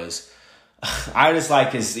feel was. I just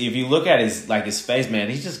like if you look at his face, man,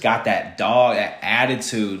 he's just got that dog, that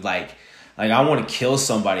attitude, like I want to kill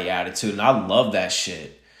somebody attitude, and I love that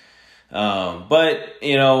shit. But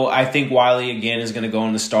I think Wiley again is going to go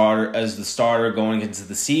in the starter going into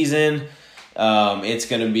the season. It's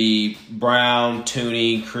going to be Brown,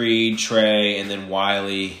 Tooney, Creed, Trey, and then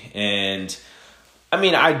Wiley. And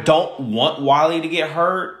I don't want Wiley to get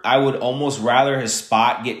hurt. I would almost rather his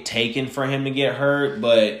spot get taken for him to get hurt.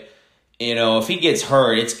 But if he gets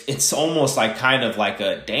hurt, it's almost kind of like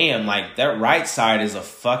a damn, that right side is a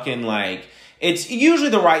fucking it's usually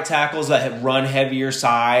the right tackles that run heavier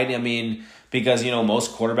side. Because,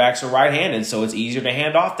 most quarterbacks are right-handed, so it's easier to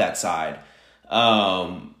hand off that side.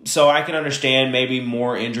 So I can understand maybe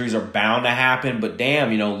more injuries are bound to happen, but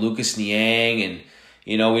damn, Lucas Niang and,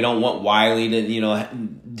 we don't want Wiley to,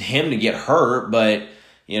 him to get hurt, but,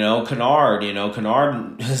 Kennard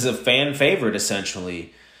is a fan favorite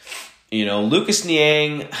essentially. Lucas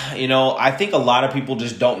Niang, I think a lot of people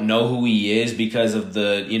just don't know who he is because of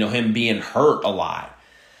the, him being hurt a lot.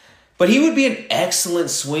 But he would be an excellent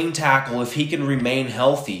swing tackle if he can remain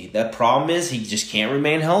healthy. The problem is he just can't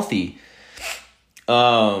remain healthy.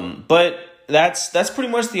 But that's pretty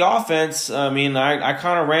much the offense. I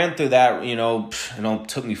kind of ran through that, it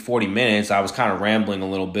took me 40 minutes. I was kind of rambling a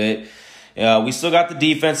little bit. We still got the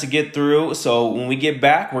defense to get through. So when we get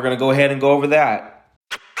back, we're going to go ahead and go over that.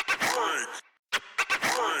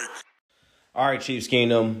 All right, Chiefs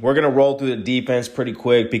Kingdom, we're going to roll through the defense pretty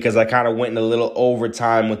quick because I kind of went in a little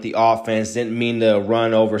overtime with the offense. Didn't mean to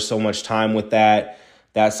run over so much time with that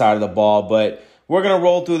side of the ball. But we're going to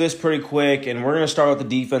roll through this pretty quick, and we're going to start with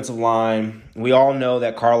the defensive line. We all know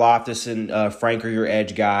that Karlaftis and Frank are your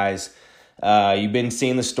edge guys. You've been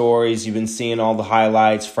seeing the stories. You've been seeing all the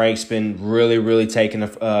highlights. Frank's been really, really taking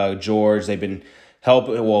George. They've been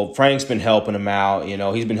Frank's been helping him out.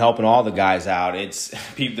 He's been helping all the guys out.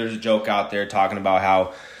 There's a joke out there talking about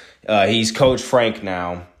how he's Coach Frank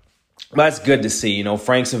now. That's good to see.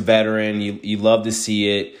 Frank's a veteran. You love to see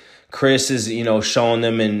it. Chris is, showing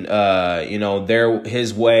them in,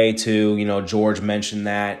 his way too. George mentioned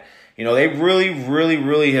that. They really, really,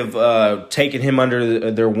 really have taken him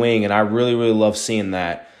under their wing, and I really, really love seeing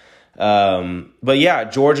that. But yeah,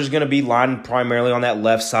 George is going to be lined primarily on that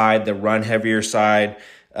left side, the run heavier side,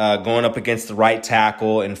 going up against the right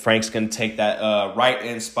tackle, and Frank's going to take that right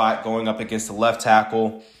end spot going up against the left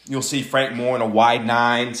tackle. You'll see Frank more in a wide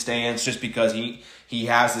 9 stance just because he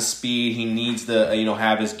has the speed. He needs to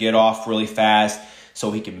have his get off really fast so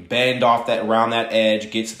he can bend off around that edge,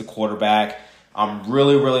 get to the quarterback. I'm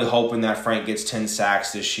really, really hoping that Frank gets 10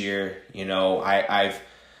 sacks this year.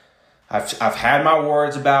 I've had my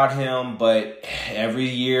words about him, but every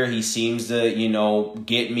year he seems to,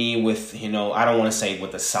 get me with, I don't want to say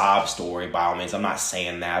with a sob story by all means. I'm not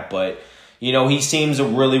saying that, but, he seems to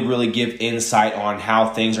really, really give insight on how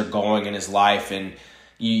things are going in his life. And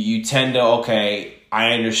you tend to, okay,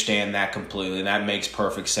 I understand that completely. And that makes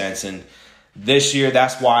perfect sense. And this year,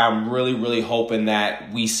 that's why I'm really, really hoping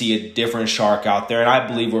that we see a different Shark out there. And I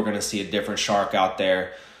believe we're going to see a different Shark out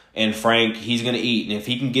there. And Frank, he's going to eat. And if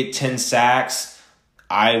he can get 10 sacks,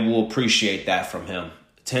 I will appreciate that from him.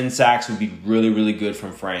 10 sacks would be really, really good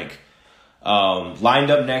from Frank. Lined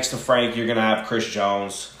up next to Frank, you're going to have Chris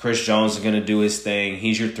Jones. Chris Jones is going to do his thing.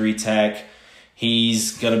 He's your 3 tech.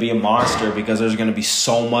 He's going to be a monster because there's going to be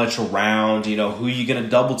so much around. Who are you going to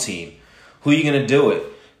double team? Who are you going to do it?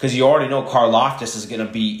 Because you already know Karlaftis is going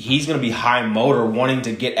to be, he's going to be high motor, wanting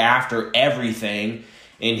to get after everything.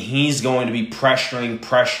 And he's going to be pressuring.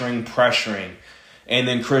 And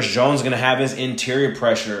then Chris Jones is going to have his interior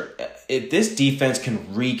pressure. If this defense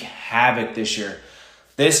can wreak havoc this year,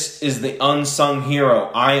 this is the unsung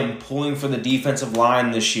hero. I am pulling for the defensive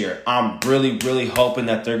line this year. I'm really, really hoping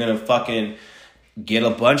that they're going to fucking get a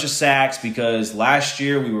bunch of sacks because last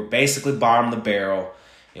year we were basically bottom of the barrel.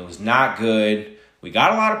 It was not good. We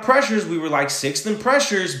got a lot of pressures. We were like 6th in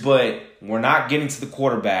pressures, but we're not getting to the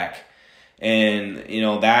quarterback. And,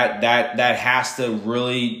 that has to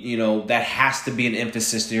really, that has to be an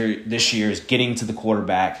emphasis this year is getting to the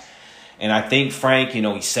quarterback. And I think Frank,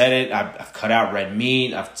 he said it. I've cut out red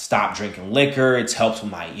meat. I've stopped drinking liquor. It's helped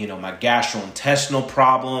with my, my gastrointestinal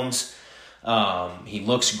problems. He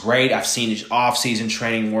looks great. I've seen his off-season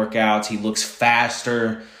training workouts. He looks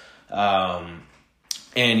faster.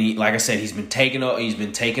 And he, like I said, he's been taking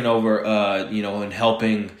over, and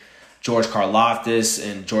helping George Karlaftis,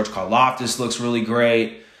 and George Karlaftis looks really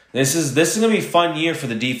great. This is going to be a fun year for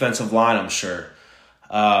the defensive line, I'm sure.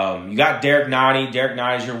 You got Derek Nottie. Derek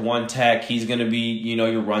Nottie's your 1 tech. He's going to be,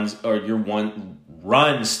 your runs or your 1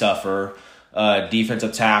 run stuffer,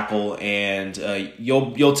 defensive tackle, and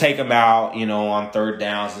you'll take him out, on 3rd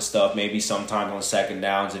downs and stuff. Maybe sometimes on 2nd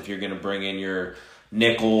downs if you're going to bring in your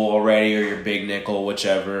nickel already or your big nickel,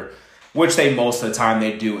 whichever, which they most of the time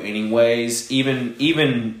they do anyways.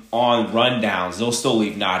 Even on rundowns, they'll still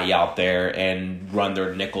leave Nottie out there and run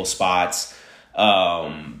their nickel spots.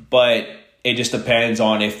 But it just depends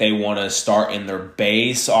on if they want to start in their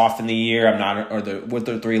base off in the year. With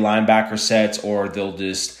their 3 linebacker sets, or they'll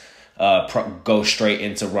just go straight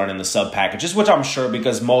into running the sub packages, which I'm sure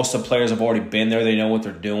because most of the players have already been there, they know what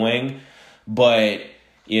they're doing. But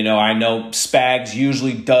I know Spags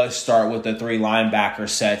usually does start with the 3 linebacker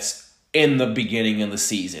sets in the beginning of the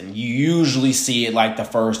season. You usually see it like the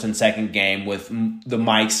 1st and 2nd game with the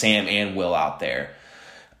Mike, Sam, and Will out there.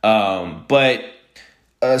 But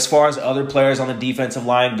as far as other players on the defensive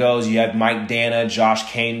line goes, you have Mike Dana, Josh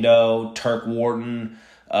Kando, Turk Wharton,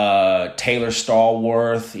 Taylor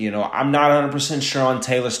Stallworth. I'm not 100% sure on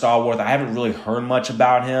Taylor Stallworth. I haven't really heard much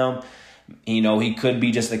about him. He could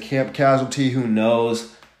be just a camp casualty. Who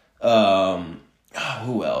knows?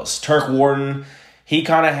 Who else? Turk Wharton. He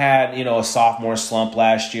kind of had, a sophomore slump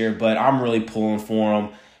last year, but I'm really pulling for him.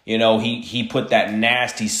 He put that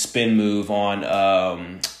nasty spin move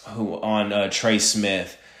on Trey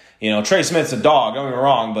Smith. Trey Smith's a dog, don't get me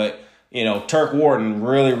wrong, but Turk Wharton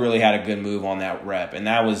really, really had a good move on that rep, and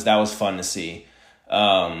that was fun to see.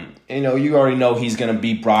 You already know he's going to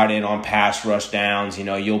be brought in on pass rush downs.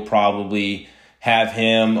 You'll probably have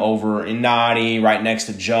him over Inati right next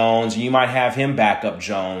to Jones. You might have him back up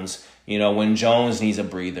Jones, when Jones needs a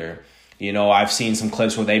breather. I've seen some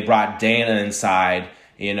clips where they brought Dana inside,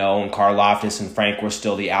 and Karlaftis and Frank were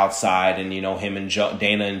still the outside, and, him and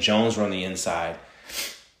Dana and Jones were on the inside.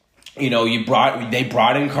 They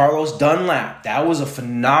brought in Carlos Dunlap. That was a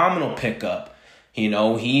phenomenal pickup.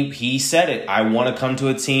 He said it. I want to come to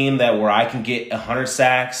a team where I can get 100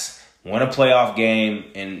 sacks, win a playoff game,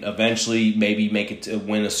 and eventually maybe make it to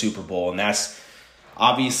win a Super Bowl. And that's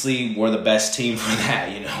obviously we're the best team for that.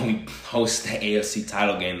 We host the AFC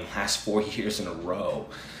title game the last 4 years in a row.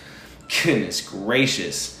 Goodness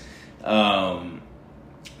gracious.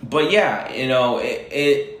 But yeah,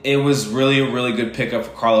 it was really a really good pickup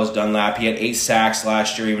for Carlos Dunlap. He had 8 sacks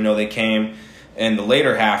last year, even though they came in the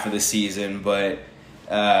later half of the season. But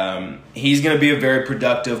he's going to be a very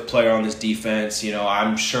productive player on this defense.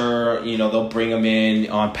 I'm sure, they'll bring him in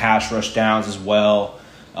on pass rush downs as well.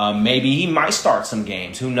 Maybe he might start some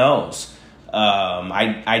games. Who knows?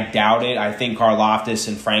 I doubt it. I think Karlaftis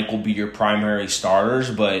and Frank will be your primary starters,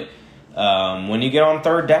 but when you get on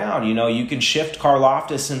 3rd down, you can shift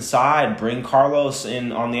Karlaftis inside, bring Carlos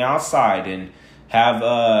in on the outside, and have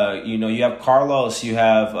you have Carlos, you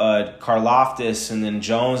have Karlaftis, and then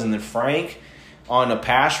Jones, and then Frank on a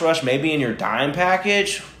pass rush, maybe in your dime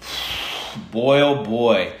package. Boy, oh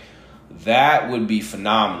boy, that would be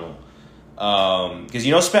phenomenal. Because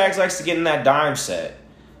Spags likes to get in that dime set.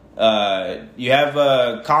 You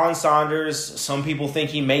have Colin Saunders. Some people think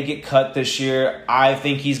he may get cut this year. I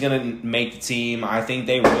think he's going to make the team. I think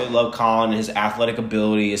they really love Colin and his athletic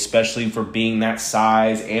ability, especially for being that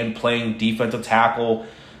size and playing defensive tackle,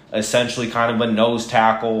 essentially kind of a nose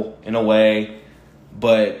tackle in a way.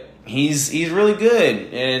 But he's really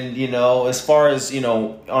good. And, as far as,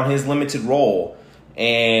 on his limited role.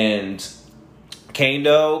 And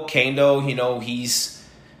Kando, he's,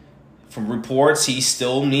 from reports, he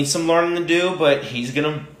still needs some learning to do, but he's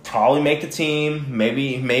going to probably make the team,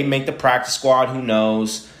 maybe make the practice squad, who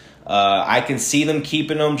knows. I can see them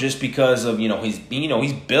keeping him just because of, he's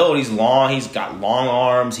built, he's long, he's got long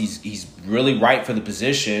arms, he's really right for the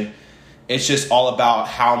position. It's just all about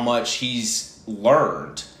how much he's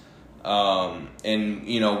learned. And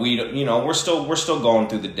we're still going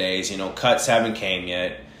through the days, cuts haven't came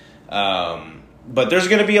yet. But there's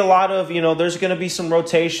going to be a lot of, there's going to be some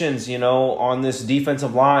rotations, on this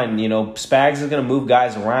defensive line. Spags is going to move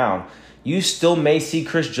guys around. You still may see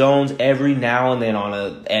Chris Jones every now and then on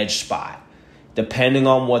an edge spot, depending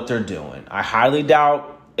on what they're doing. I highly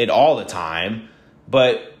doubt it all the time,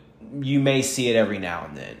 but you may see it every now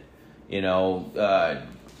and then.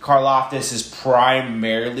 Karlaftis is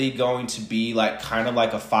primarily going to be kind of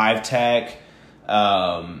like a 5-tech,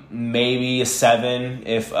 maybe a 7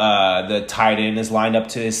 if the tight end is lined up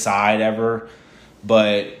to his side ever.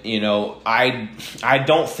 But, I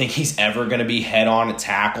don't think he's ever going to be head-on a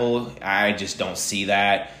tackle. I just don't see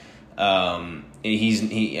that.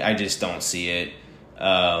 I just don't see it.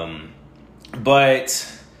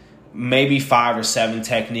 But maybe 5 or 7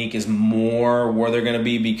 technique is more where they're going to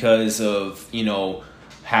be because of,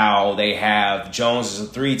 how they have Jones as a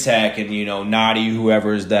 3-tech and, Noddy,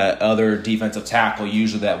 whoever is that other defensive tackle,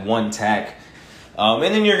 usually that 1-tech. And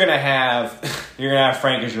then you're gonna have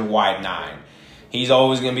Frank as your wide 9. He's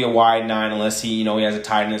always going to be a wide 9 unless he has a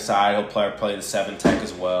tight end inside. He'll play the 7-tech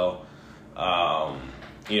as well.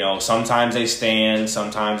 Sometimes they stand,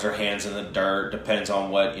 sometimes their hands in the dirt. Depends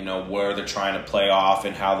on what, where they're trying to play off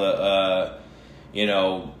and how the,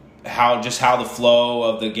 how the flow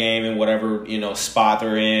of the game and whatever, spot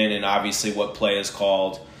they're in, and obviously what play is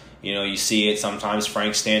called. You see it sometimes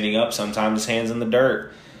Frank's standing up, sometimes his hands in the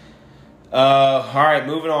dirt. All right,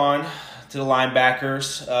 moving on to the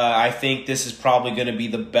linebackers. I think this is probably going to be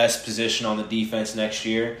the best position on the defense next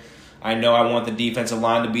year. I know I want the defensive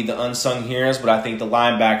line to be the unsung heroes, but I think the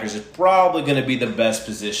linebackers is probably going to be the best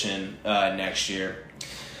position next year.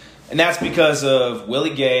 And that's because of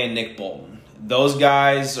Willie Gay and Nick Bolton. Those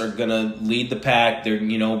guys are going to lead the pack. They're,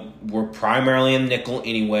 we're primarily in nickel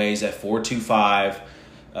anyways at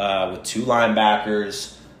 4-2-5 with 2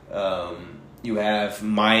 linebackers. You have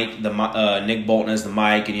Nick Bolton as the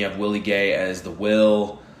Mike, and you have Willie Gay as the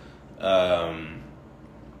Will. And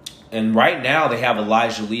right now they have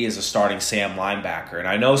Elijah Lee as a starting Sam linebacker. And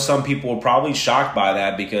I know some people are probably shocked by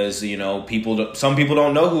that because, some people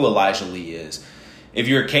don't know who Elijah Lee is. If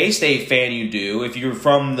you're a K-State fan, you do. If you're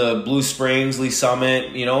from the Blue Springs, Lee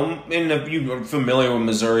Summit, and if you're familiar with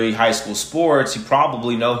Missouri high school sports, you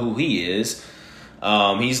probably know who he is.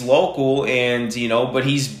 He's local, and but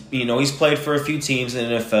he's played for a few teams in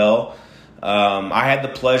the NFL. I had the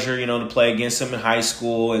pleasure, to play against him in high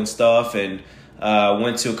school and stuff, and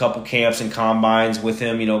went to a couple camps and combines with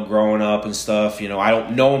him, growing up and stuff. I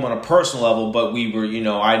don't know him on a personal level, but we were,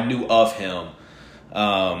 I knew of him.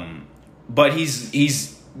 But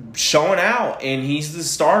he's showing out, and he's the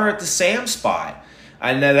starter at the Sam spot.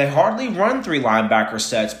 And they hardly run 3 linebacker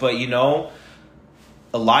sets, but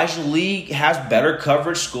Elijah Lee has better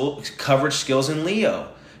coverage skills than Leo.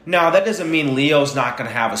 Now, that doesn't mean Leo's not going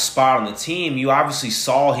to have a spot on the team. You obviously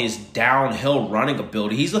saw his downhill running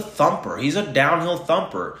ability. He's a thumper. He's a downhill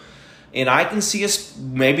thumper. And I can see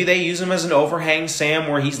maybe they use him as an overhang Sam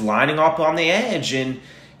where he's lining up on the edge and,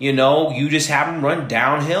 you just have him run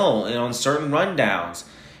downhill on certain rundowns.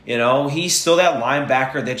 He's still that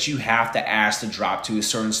linebacker that you have to ask to drop to a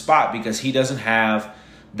certain spot because he doesn't have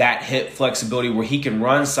that hip flexibility where he can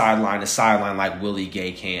run sideline to sideline like Willie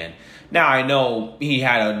Gay can. Now, I know he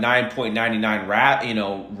had a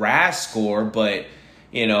 9.99 RAS score, but,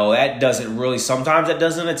 that doesn't really – sometimes that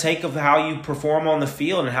doesn't take of how you perform on the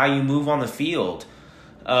field and how you move on the field.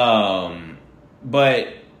 But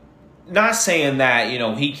not saying that,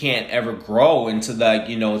 he can't ever grow into to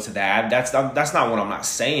that. That's not what I'm not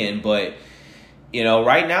saying, but –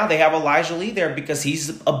 right now they have Elijah Lee there because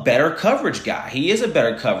he's a better coverage guy. He is a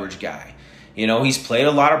better coverage guy. He's played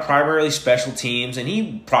a lot of primarily special teams, and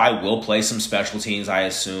he probably will play some special teams, I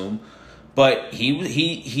assume. But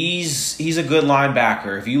he's a good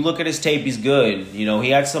linebacker. If you look at his tape, he's good. He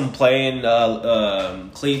had some play in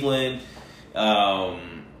Cleveland.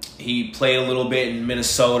 He played a little bit in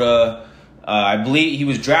Minnesota. I believe he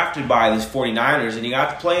was drafted by the 49ers, and he got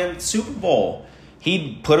to play in the Super Bowl.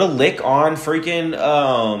 He put a lick on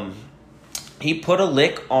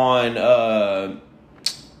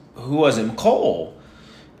who was it? McCole.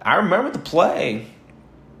 I remember the play.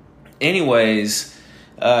 anyways,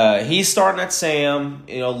 he's starting at Sam.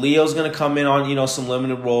 Leo's going to come in on, some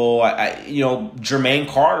limited role. Jermaine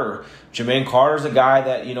Carter. Jermaine Carter's a guy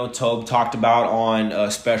that, Tobe talked about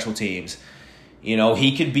on special teams.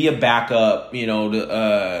 He could be a backup,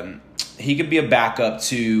 he could be a backup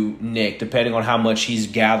to Nick, depending on how much he's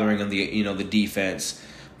gathering on the defense.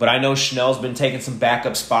 But I know Chanel's been taking some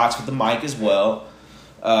backup spots with the mic as well.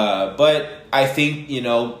 But I think,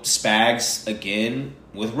 Spags, again,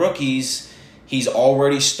 with rookies, he's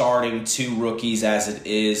already starting 2 rookies as it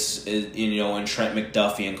is, in Trent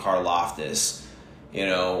McDuffie and Karlaftis.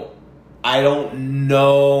 I don't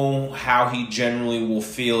know how he generally will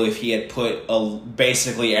feel if he had put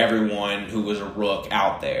basically everyone who was a rook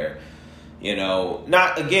out there. Leo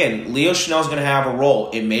Chanel's going to have a role.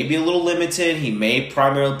 It may be a little limited. He may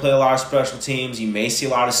primarily play a lot of special teams. You may see a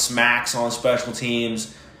lot of smacks on special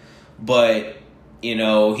teams. But,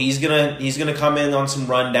 he's gonna come in on some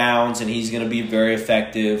rundowns, and he's going to be very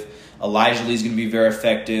effective. Elijah Lee's going to be very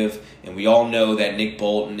effective. And we all know that Nick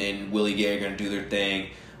Bolton and Willie Gay are going to do their thing.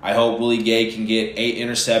 I hope Willie Gay can get 8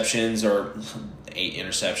 interceptions.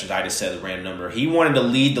 I just said the random number. He wanted to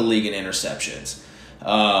lead the league in interceptions.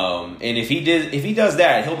 And if he does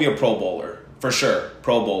that, he'll be a Pro Bowler for sure.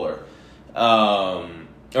 Pro Bowler, or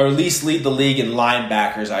at least lead the league in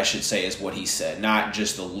linebackers, I should say, is what he said. Not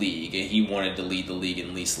just the league. He wanted to lead the league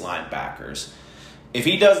in least linebackers. If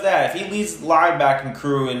he does that, if he leads the linebacking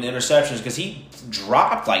crew in interceptions, because he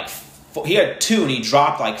dropped he had 2 and he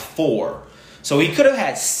dropped 4, so he could have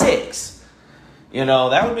had 6. That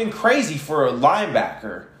would have been crazy for a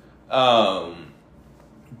linebacker.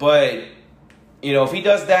 But. If he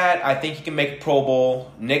does that, I think he can make a Pro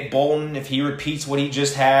Bowl. Nick Bolton, if he repeats what he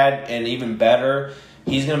just had, and even better,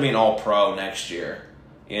 he's going to be an All-Pro next year.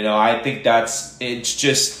 I think it's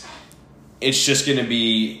just going to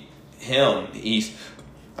be him.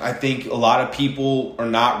 I think a lot of people are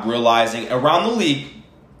not realizing around the league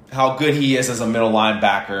how good he is as a middle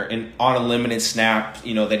linebacker and on a limited snap,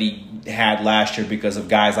 that he had last year because of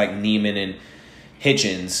guys like Neiman and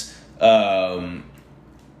Hitchens.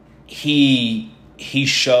 He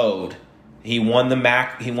showed. He won the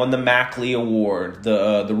Mackley Award,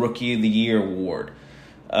 the Rookie of the Year award,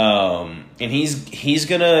 and he's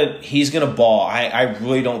gonna ball. I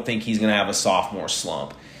really don't think he's gonna have a sophomore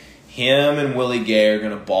slump. Him and Willie Gay are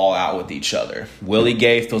gonna ball out with each other. Willie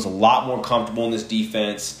Gay feels a lot more comfortable in this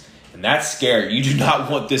defense, and that's scary. You do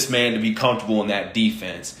not want this man to be comfortable in that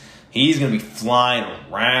defense. He's gonna be flying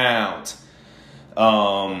around.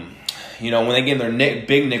 When they get in their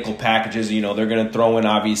big nickel packages, they're going to throw in,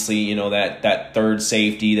 obviously, that third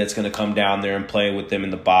safety that's going to come down there and play with them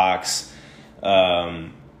in the box.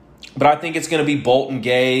 But I think it's going to be Bolton,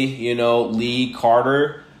 Gay, Lee,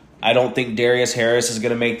 Carter. I don't think Darius Harris is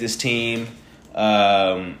going to make this team.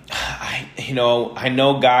 I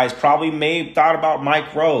know guys probably may have thought about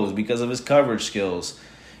Mike Rose because of his coverage skills.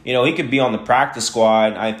 He could be on the practice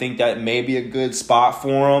squad. I think that may be a good spot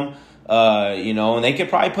for him. And they could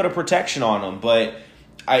probably put a protection on him. But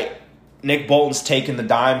Nick Bolton's taken the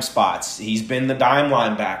dime spots. He's been the dime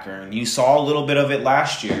linebacker, and you saw a little bit of it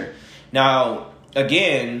last year. Now,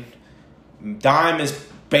 again, dime is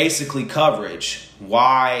basically coverage.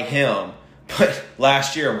 Why him? But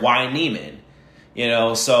last year, why Neiman?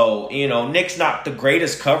 Nick's not the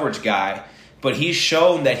greatest coverage guy, but he's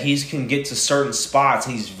shown that he can get to certain spots.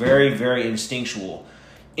 He's very, very instinctual.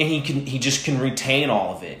 And he just can retain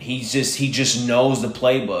all of it. He just knows the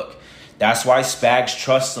playbook. That's why Spags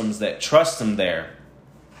trusts him there.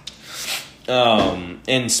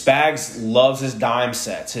 And Spags loves his dime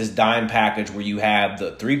sets, his dime package where you have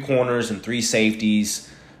the 3 corners and 3 safeties.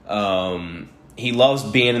 He loves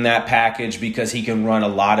being in that package because he can run a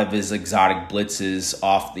lot of his exotic blitzes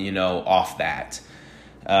off that.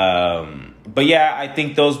 But yeah, I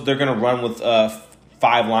think they're going to run with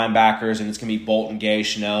 5 linebackers, and it's going to be Bolton, Gay,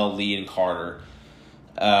 Chanel, Lee, and Carter.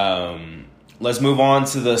 Let's move on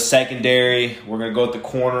to the secondary. We're going to go with the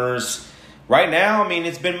corners. Right now,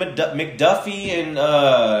 it's been McDuffie and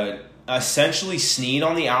essentially Snead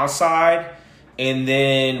on the outside. And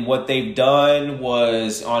then what they've done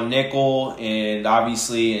was on nickel and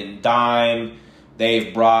obviously in dime,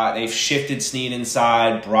 they've shifted Snead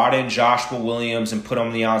inside, brought in Joshua Williams and put him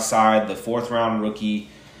on the outside, the 4th-round rookie.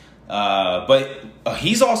 But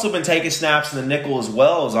he's also been taking snaps in the nickel as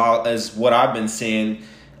well as what I've been seeing.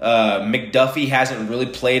 McDuffie hasn't really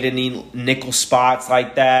played any nickel spots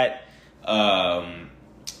like that.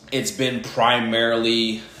 It's been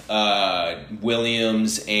primarily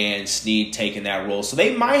Williams and Snead taking that role. So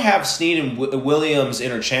they might have Snead and Williams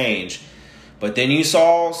interchange. But then you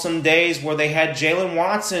saw some days where they had Jalen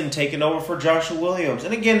Watson taking over for Joshua Williams.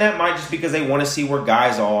 And again, that might just because they want to see where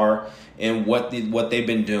guys are and what they've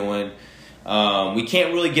been doing. We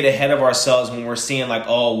can't really get ahead of ourselves when we're seeing like,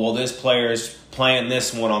 oh, well, this player's playing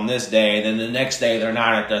this one on this day. Then the next day they're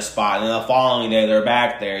not at the spot. And then the following day they're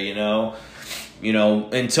back there,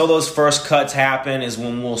 until those first cuts happen is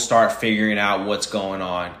when we'll start figuring out what's going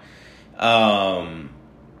on.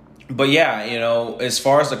 But yeah, as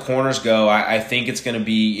far as the corners go, I think it's going to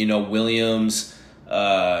be, Williams,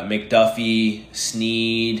 McDuffie,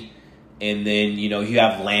 Sneed, and then, you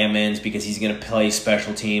have Lamons because he's going to play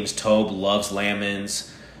special teams. Tobe loves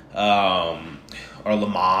Lamons, or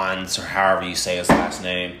Lamons, or however you say his last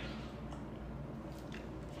name.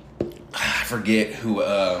 I forget who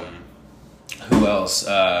else.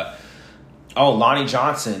 Lonnie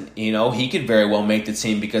Johnson. He could very well make the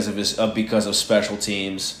team because of special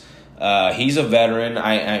teams. He's a veteran.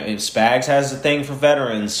 And Spags has a thing for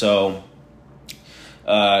veterans. So,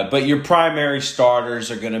 but your primary starters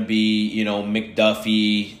are going to be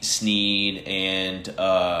McDuffie, Sneed, and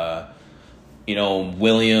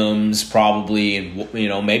Williams probably,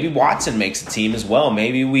 and maybe Watson makes the team as well.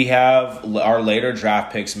 Maybe we have our later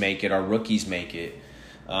draft picks make it, our rookies make it.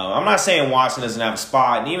 I'm not saying Watson doesn't have a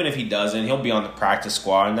spot, and even if he doesn't, he'll be on the practice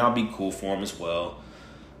squad, and that'll be cool for him as well.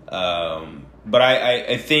 But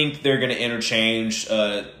I think they're going to interchange,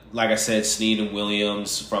 like I said, Sneed and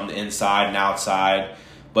Williams from the inside and outside.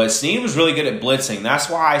 But Sneed was really good at blitzing. That's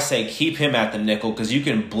why I say keep him at the nickel, because you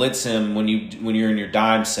can blitz him when you're in your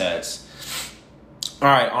dime sets. All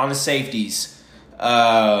right, on the safeties.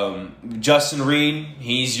 Justin Reed,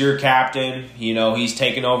 he's your captain. He's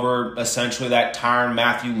taken over essentially that Tyrann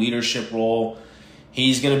Mathieu leadership role.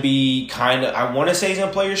 He's going to be I want to say he's going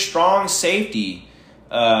to play your strong safety.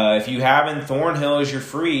 If you have in Thornhill as your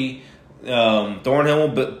free,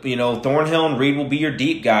 Thornhill and Reed will be your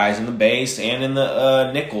deep guys in the base and in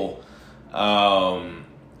the nickel.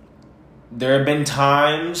 There have been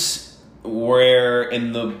times where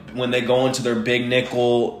when they go into their big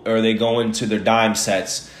nickel or they go into their dime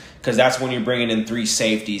sets, because that's when you're bringing in three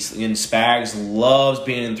safeties. And Spags loves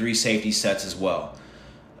being in three safety sets as well.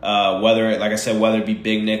 Whether it be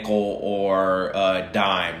big nickel or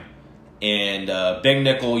dime. And big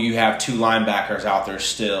nickel, you have two linebackers out there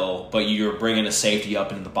still, but you're bringing a safety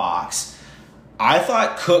up into the box. I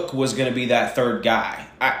thought Cook was going to be that third guy.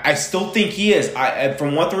 I still think he is.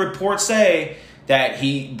 From what the reports say, that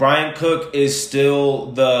Brian Cook is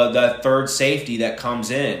still the third safety that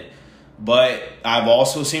comes in. But I've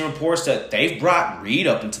also seen reports that they've brought Reed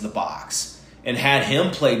up into the box and had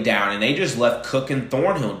him played down, and they just left Cook and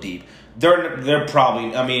Thornhill deep. They're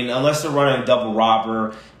probably, unless they're running a double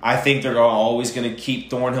robber, I think they're always going to keep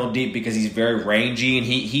Thornhill deep because he's very rangy, and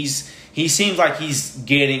he seems like he's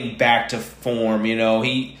getting back to form.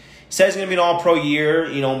 He says he's going to be an all-pro year.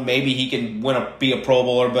 Maybe he can be a Pro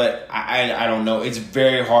Bowler, but I don't know. It's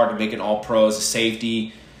very hard to make an all-pro as a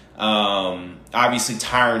safety. Obviously,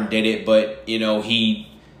 Tyrann did it, but,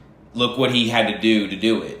 look what he had to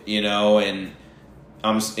do it, and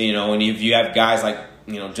and if you have guys like,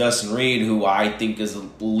 Justin Reed, who I think is a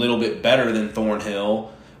little bit better than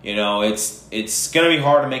Thornhill, it's going to be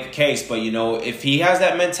hard to make a case. But, if he has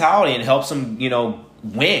that mentality and helps him,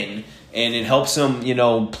 win, and it helps him,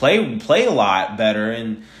 play a lot better,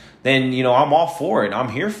 and then, I'm all for it. I'm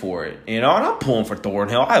here for it, and I'm pulling for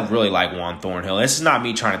Thornhill. I really like Juan Thornhill. This is not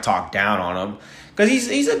me trying to talk down on him, because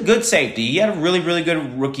he's a good safety. He had a really, really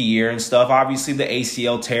good rookie year and stuff. Obviously, the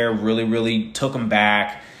ACL tear really, really took him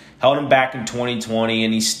back, held him back in 2020,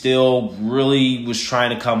 and he still really was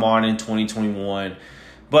trying to come on in 2021.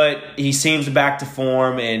 But he seems back to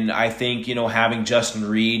form, and I think, having Justin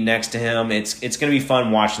Reed next to him, it's going to be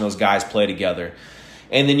fun watching those guys play together.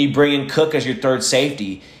 And then you bring in Cook as your third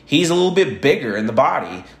safety. He's a little bit bigger in the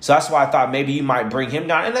body, so that's why I thought maybe you might bring him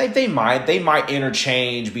down. And they might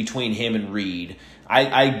interchange between him and Reed.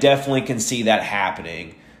 I definitely can see that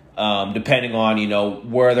happening, depending on,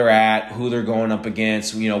 where they're at, who they're going up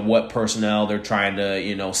against, what personnel they're trying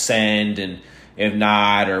to, send, and if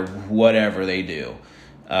not, or whatever they do.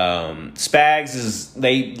 Spags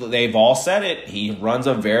they've all said it. He runs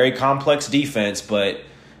a very complex defense, but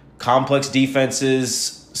complex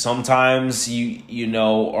defenses sometimes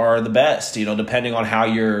are the best, depending on how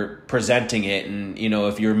you're presenting it, and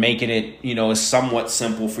if you're making it somewhat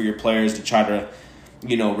simple for your players to try to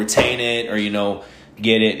retain it, or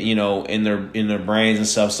get it in their brains and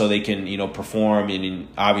stuff, so they can perform and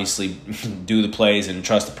obviously do the plays and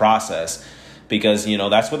trust the process. Because,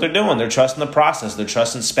 that's what they're doing. They're trusting the process. They're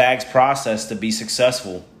trusting Spags' process to be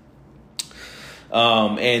successful.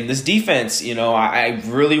 And this defense, I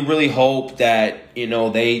really, really hope that,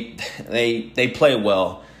 they play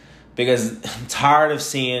well, because I'm tired of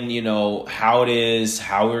seeing, how it is,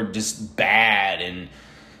 how we're just bad, and,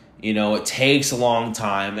 it takes a long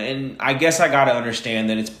time. And I guess I got to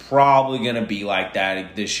understand that it's probably going to be like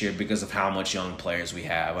that this year because of how much young players we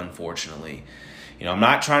have, unfortunately. I'm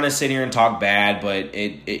not trying to sit here and talk bad, but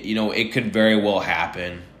it could very well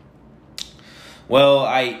happen. Well,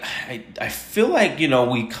 I feel like,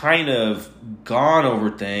 we kind of gone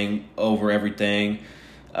over everything.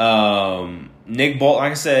 Nick Bolton,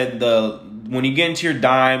 like I said, when you get into your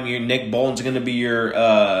dime, Nick Bolton's going to be your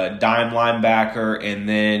dime linebacker, and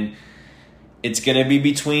then it's going to be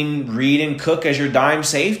between Reed and Cook as your dime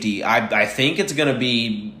safety. I think it's going to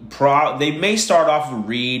be they may start off with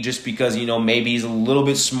Reed just because, maybe he's a little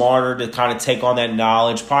bit smarter to kind of take on that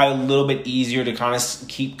knowledge, probably a little bit easier to kind of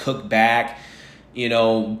keep Cook back,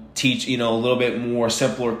 teach, a little bit more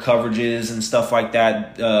simpler coverages and stuff like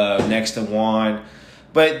that next to Juan.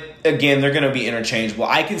 But, again, they're going to be interchangeable.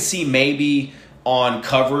 I can see maybe on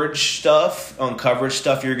coverage stuff,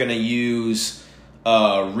 you're going to use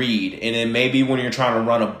Reed. And then maybe when you're trying to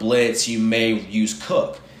run a blitz, you may use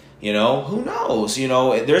Cook. Who knows?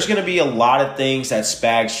 There's going to be a lot of things that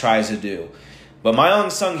Spags tries to do. But my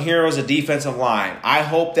unsung hero is a defensive line. I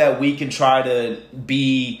hope that we can try to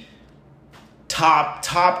be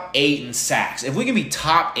top 8 in sacks. If we can be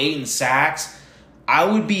top 8 in sacks, I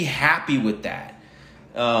would be happy with that.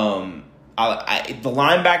 The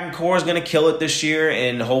linebacking core is going to kill it this year,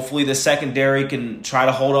 and hopefully the secondary can try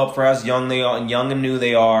to hold up for us, young and new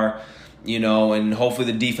they are, and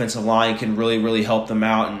hopefully the defensive line can really, really help them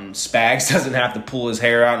out, and Spags doesn't have to pull his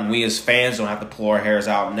hair out, and we as fans don't have to pull our hairs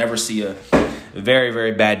out and never see a very,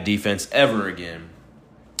 very bad defense ever again.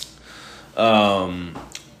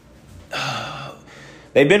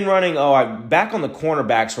 They've been running, back on the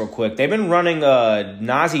cornerbacks real quick. They've been running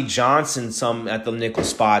Najee Johnson some at the nickel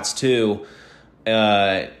spots too.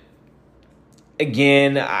 Again,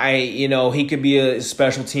 he could be a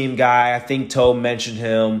special team guy. I think Toe mentioned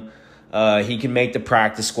him. He can make the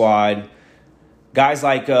practice squad. Guys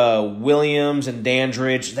like Williams and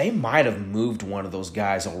Dandridge, they might have moved one of those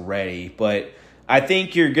guys already. But I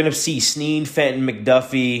think you're going to see Snead, Fenton,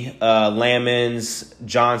 McDuffie, Lamons,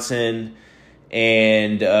 Johnson,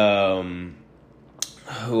 and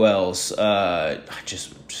who else? I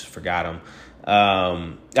just forgot him.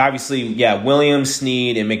 Obviously, Williams,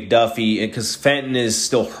 Snead, and McDuffie, because Fenton is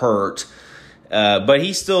still hurt. But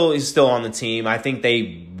he's still on the team. I think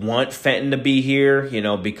they want Fenton to be here,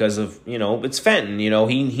 because of, it's Fenton.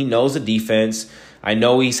 He knows the defense. I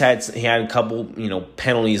know he had a couple,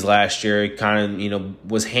 penalties last year. He kind of,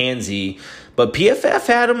 was handsy. But PFF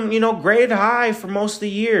had him, graded high for most of the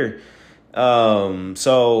year.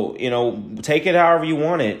 So, take it however you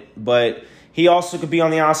want it. But he also could be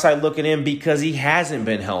on the outside looking in because he hasn't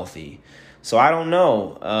been healthy. So I don't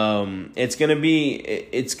know. It's gonna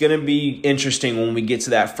be interesting when we get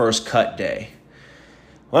to that first cut day.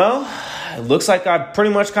 Well, it looks like I've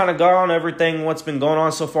pretty much kind of got on everything what's been going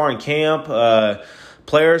on so far in camp.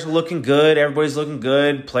 Players are looking good. Everybody's looking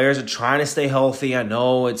good. Players are trying to stay healthy. I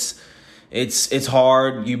know it's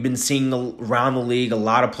hard. You've been seeing around the league, a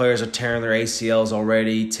lot of players are tearing their ACLs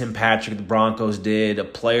already. Tim Patrick, the Broncos did. A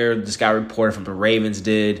player just got reported from the Ravens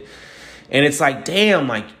did. And it's like, damn,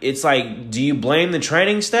 do you blame the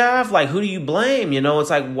training staff? Who do you blame? It's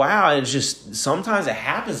like, wow, it's just sometimes it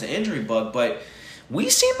happens to injury bug, but we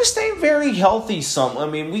seem to stay very healthy.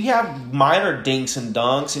 We have minor dinks and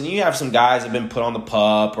dunks, and you have some guys that have been put on the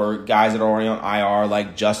PUP or guys that are already on IR,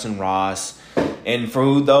 like Justin Ross. And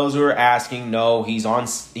for those who are asking, no, he's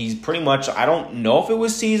pretty much, I don't know if it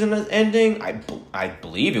was season ending. I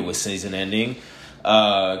believe it was season ending.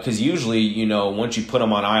 Because usually, once you put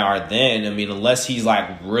him on IR then, unless he's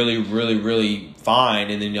really, really, really fine,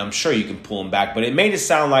 and then I'm sure you can pull him back. But it made it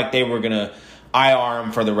sound like they were going to IR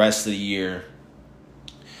him for the rest of the year.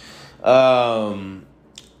 Linebackers,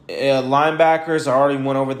 I already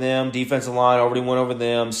went over them. Defensive line, already went over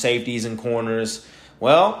them. Safeties and corners.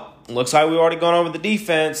 Well, looks like we've already gone over the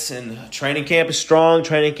defense, and training camp is strong.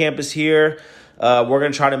 Training camp is here. We're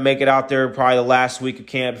going to try to make it out there probably the last week of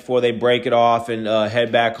camp before they break it off and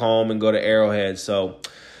head back home and go to Arrowhead. So,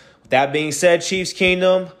 with that being said, Chiefs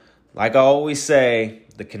Kingdom, like I always say,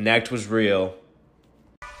 the connect was real.